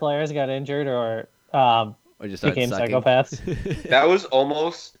 all their players got injured or Or just start became sucking. psychopaths. That was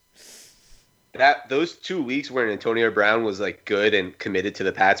almost those 2 weeks where Antonio Brown was like good and committed to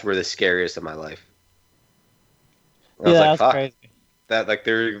the Pats were the scariest of my life. I was Yeah, like, that's fuck. crazy. That like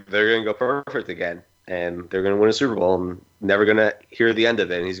they're gonna go perfect again, and they're gonna win a Super Bowl, and never gonna hear the end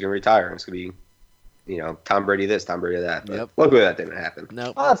of it, and he's gonna retire, and it's gonna be, Tom Brady this, Tom Brady that. But Yep. luckily that didn't happen.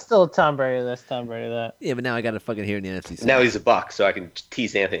 Nope. Oh, it's still Tom Brady this, Tom Brady that. Yeah, but now I got to fucking hear in the NFC South. Now he's a Buck, so I can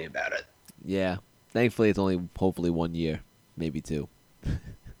tease Anthony about it. Yeah. Thankfully, it's only hopefully 1 year, maybe 2.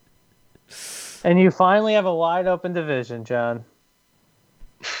 And you finally have a wide open division, John.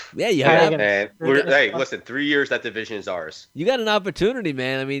 Yeah, you How are you have. gonna- And We're gonna- hey, listen, 3 years that division is ours. You got an opportunity,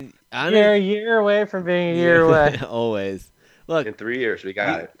 man. I mean, You're a year away from being a year away. Always. Look, In 3 years, we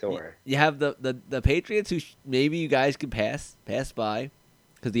got it. Don't worry. you have the Patriots, who maybe you guys could pass by.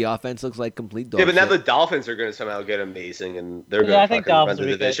 because the offense looks like complete dog Yeah, but now the shit. Dolphins are going to somehow get amazing, and they're going Yeah, to I think fucking run Dolphins the will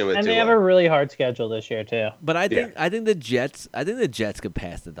be good. division with And they Tua. have a really hard schedule this year too. But I think Yeah. I think the Jets could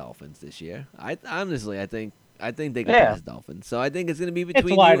pass the Dolphins this year. I think they could Yeah. pass the Dolphins. So I think it's going to be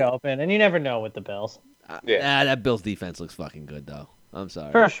between It's wide you. open, and you never know with the Bills. Yeah. That Bills defense looks fucking good though. I'm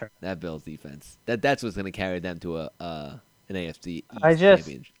sorry. For sure. That Bills defense. That's what's going to carry them to an AFC East I just-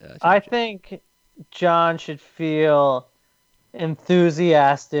 championship. I think John should feel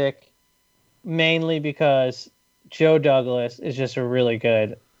enthusiastic, mainly because Joe Douglas is just a really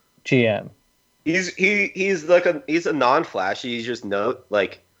good GM. He's a non-flashy. He's just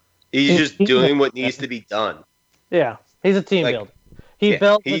he's just He's- doing what needs to be done. Yeah, he's a team Like, builder. He yeah,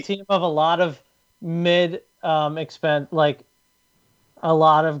 built he- a team of a lot of mid expense, like a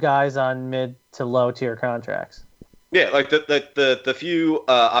lot of guys on mid to low tier contracts. Yeah, like the few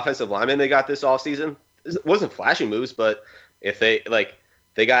offensive linemen they got this offseason, it wasn't flashy moves, but if they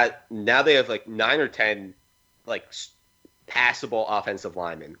have like 9 or 10 passable offensive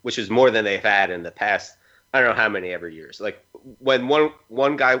linemen, which is more than they've had in the past. I don't know how many ever years. Like when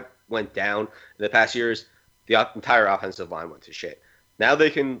one guy went down in the past years, the entire offensive line went to shit. Now they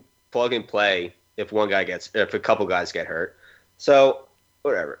can plug and play if a couple guys get hurt. So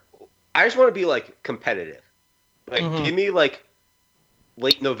whatever. I just want to be like competitive. Like give me like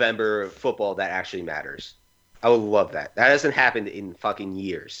late November football that actually matters. I would love that. That hasn't happened in fucking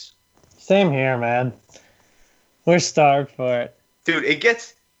years. Same here, man. We're starved for it. Dude,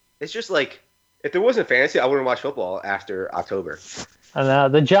 it's just like, if there wasn't fantasy, I wouldn't watch football after October. I know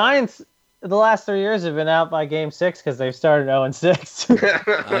the Giants. The last 3 years have been out by Game 6 because they've started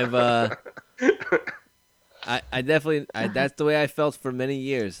 0-6. I definitely that's the way I felt for many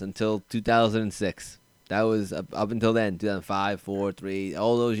years until 2006. That was up until then, 2005, 4, 3,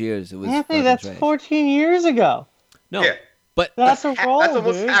 all those years. It was Anthony, fucking that's trash. 14 years ago. No, Yeah. but That's a roll, That's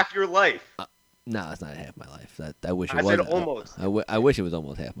almost dude. half your life. no, that's not half my life. I wish it I was. said almost. I wish it was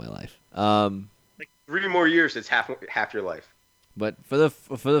almost half my life. Like 3 more years, it's half your life. But for the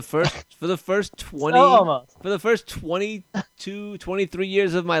first 20 Oh, almost. for the first 22, 23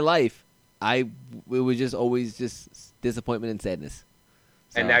 years of my life, it was just always just disappointment and sadness.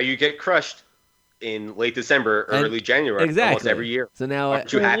 And So- now you get crushed in late December, And- early January, almost exactly every year. So now,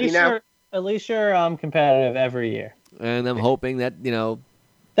 Aren't you happy now? At least you're competitive every year. and I'm hoping that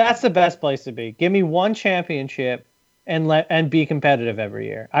That's the best place to be. Give me one championship and be competitive every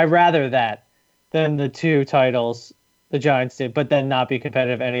year. I'd rather that than the 2 titles the Giants did, but then not be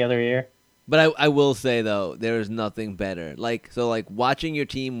competitive any other year. But I will say though, there is nothing better. Like watching your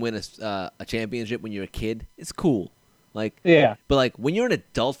team win a championship when you're a kid, it's cool. Yeah. But like when you're an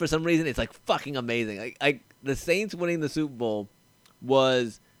adult for some reason, it's like fucking amazing. Like the Saints winning the Super Bowl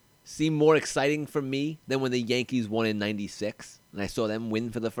seemed more exciting for me than when the Yankees won in '96 and I saw them win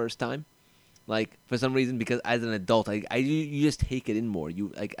for the first time. Like for some reason, because as an adult, you just take it in more.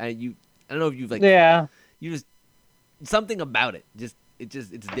 I don't know if you've Yeah. you just something about it. It's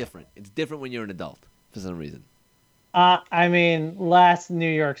different. It's different when you're an adult for some reason. I mean, last New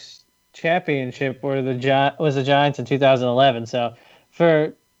York's championship was the Giants in 2011. So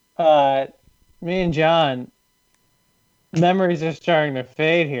for me and John, memories are starting to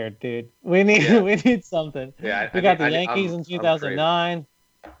fade here, dude. We need something. Yeah, We got the Yankees in 2009.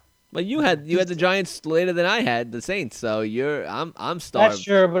 But you had the Giants later than I had the Saints, so I'm starved. That's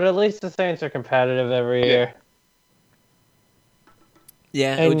true, but at least the Saints are competitive every year.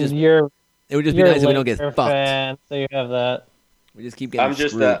 Yeah, And it would just you're be you're a nice if we don't get Laker fucked. fan, so you have that. We just keep getting I'm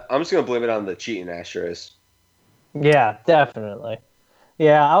just screwed. I'm just gonna blame it on the cheating Astros. Yeah, definitely.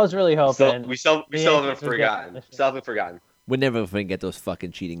 Yeah, I was really hoping. We still the haven't Yankees would forgotten. get- Still haven't forgotten. We'll never forget those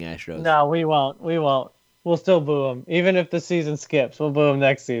fucking cheating Astros. No, we won't. We won't. We'll still boo them, even if the season skips. We'll boo them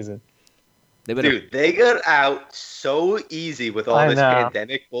next season. They better, Dude, they got out so easy with all I this know.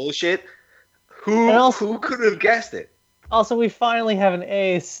 pandemic bullshit. Who And also- who could have guessed it? Also, we finally have an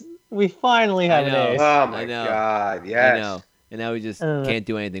ace. We finally have an know. ace. Oh my I know. god, yes. I know, and now we just Uh. can't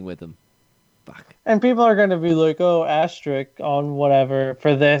do anything with them. Fuck. And people are going to be like, "Oh, asterisk on whatever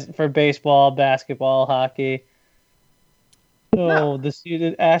for baseball, basketball, hockey." Oh, the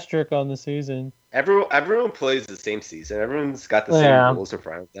season asterisk on the season. Everyone plays the same season. Everyone's got the Yeah. same rules in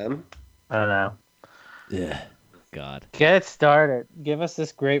front of them. I don't know. Yeah. God. Get it started. Give us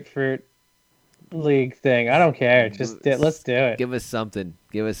this grapefruit league thing. I don't care. Let's do it. Give us something.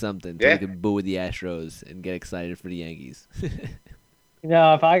 So Yeah. we can boo the Astros and get excited for the Yankees. You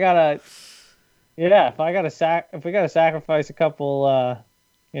know, if we gotta sacrifice a couple,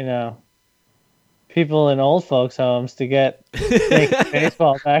 people in old folks' homes to make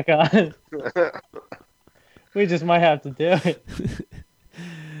baseball back on, we just might have to do it.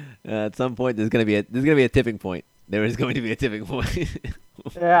 At some point, there's gonna be a tipping point. There is going to be a tipping point.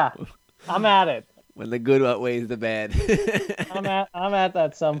 Yeah, I'm at it. When the good outweighs the bad. I'm at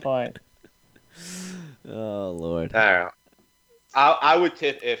that some point. Oh Lord. I don't know. I would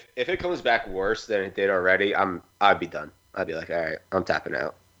tip if it comes back worse than it did already. I'd be done. I'd be like, all right, I'm tapping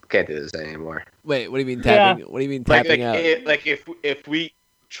out. Can't do this anymore. Wait, what do you mean tapping? What do you mean tapping out? If we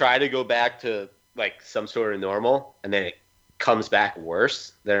try to go back to like some sort of normal and then it comes back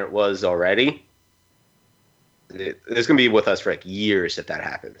worse than it was already, it's gonna be with us for like years if that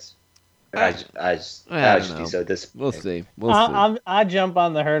happens. I just be so disappointed. We'll see. I jump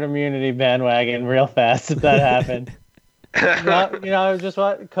on the herd immunity bandwagon real fast if that happened. Just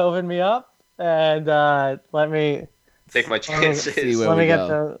what COVID me up and let me take my chances. Let me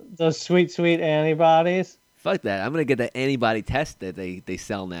get those sweet antibodies. Fuck that! I'm gonna get the antibody test that they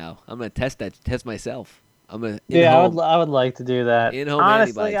sell now. I'm gonna test myself. I would like to do that.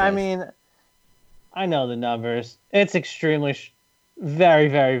 Honestly, I mean, I know the numbers. It's extremely, very,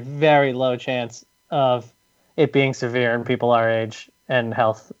 very, very low chance of it being severe in people our age and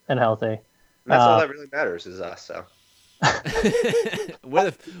healthy. That's all that really matters is us. So.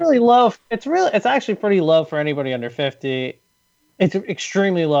 It's really low. It's actually pretty low for anybody under 50. It's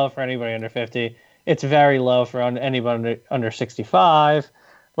extremely low for anybody under 50. It's very low for anybody under 65.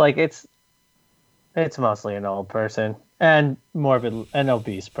 Like it's mostly an old person and morbid and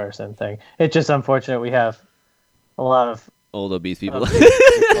obese person thing. It's just unfortunate we have a lot of old obese people.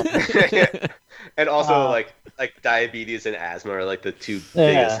 And also like diabetes and asthma are like the two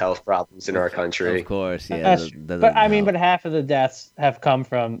biggest health problems in our country. Of course, yeah. But half of the deaths have come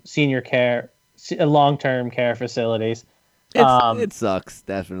from senior care, long-term care facilities. It sucks,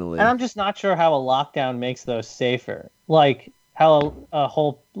 definitely. And I'm just not sure how a lockdown makes those safer. Like how a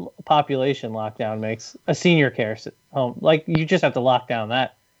whole population lockdown makes a senior care home. Like you just have to lock down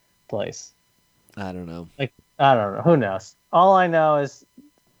that place. I don't know. I don't know. Who knows? All I know is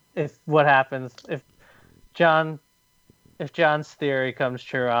if John's theory comes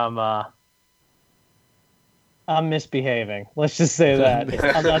true, I'm misbehaving. Let's just say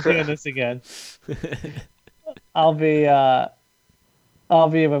that. I'm not doing this again. I'll be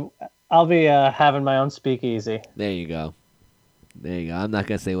having my own speakeasy. There you go. I'm not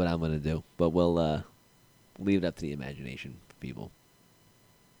gonna say what I'm gonna do, but we'll leave it up to the imagination for people.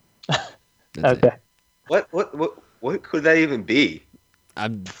 Okay. What could that even be? I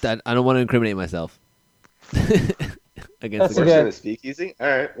don't want to incriminate myself. Against the person to speakeasy. All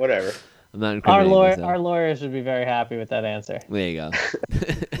right, whatever. I'm not incriminating myself. Our lawyers would be very happy with that answer. There you go.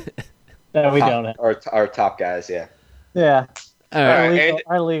 That we don't have. Our top guys, yeah. Yeah. All right.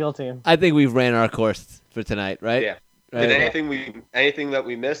 Our legal team. I think we've ran our course for tonight, right? Yeah. Right. Did anything that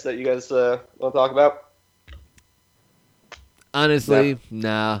we missed that you guys want to talk about? Honestly,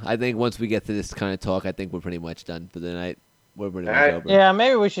 nah. I think once we get to this kind of talk, I think we're pretty much done for the night. We're pretty much over. Yeah,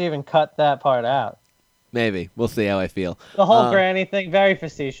 maybe we should even cut that part out. Maybe. We'll see how I feel. The whole granny thing, very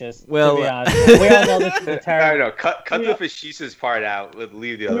facetious, well, to be honest. We all know this is a terrible... I know. Cut the facetious part out.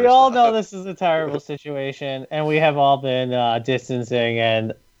 Leave the other We all stuff. know this is a terrible situation, and we have all been distancing,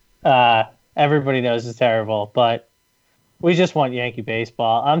 and everybody knows it's terrible, but we just want Yankee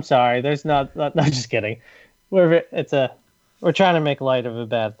baseball. I'm sorry. There's not just kidding. We're trying to make light of a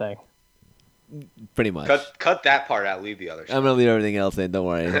bad thing. Pretty much. Cut that part out. Leave the other stuff. I'm going to leave everything else in. Don't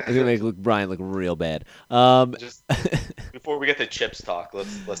worry. It's going to make Brian look real bad. Just before we get to Chips talk,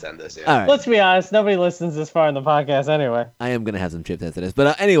 let's end this. Yeah. All right. Let's be honest. Nobody listens this far in the podcast anyway. I am going to have some Chips after this.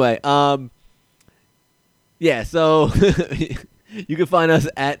 But anyway, yeah, so you can find us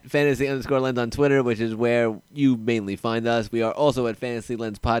at fantasy_lens on Twitter, which is where you mainly find us. We are also at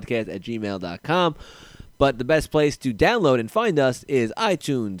fantasylenspodcast@gmail.com. But the best place to download and find us is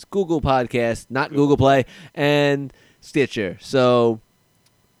iTunes, Google Podcasts, not Google Play, and Stitcher. So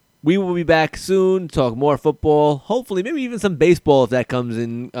we will be back soon to talk more football, hopefully maybe even some baseball if that comes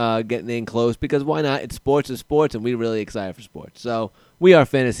in, getting in close, because why not? It's sports is sports, and we're really excited for sports. So we are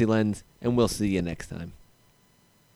Fantasy Lens, and we'll see you next time.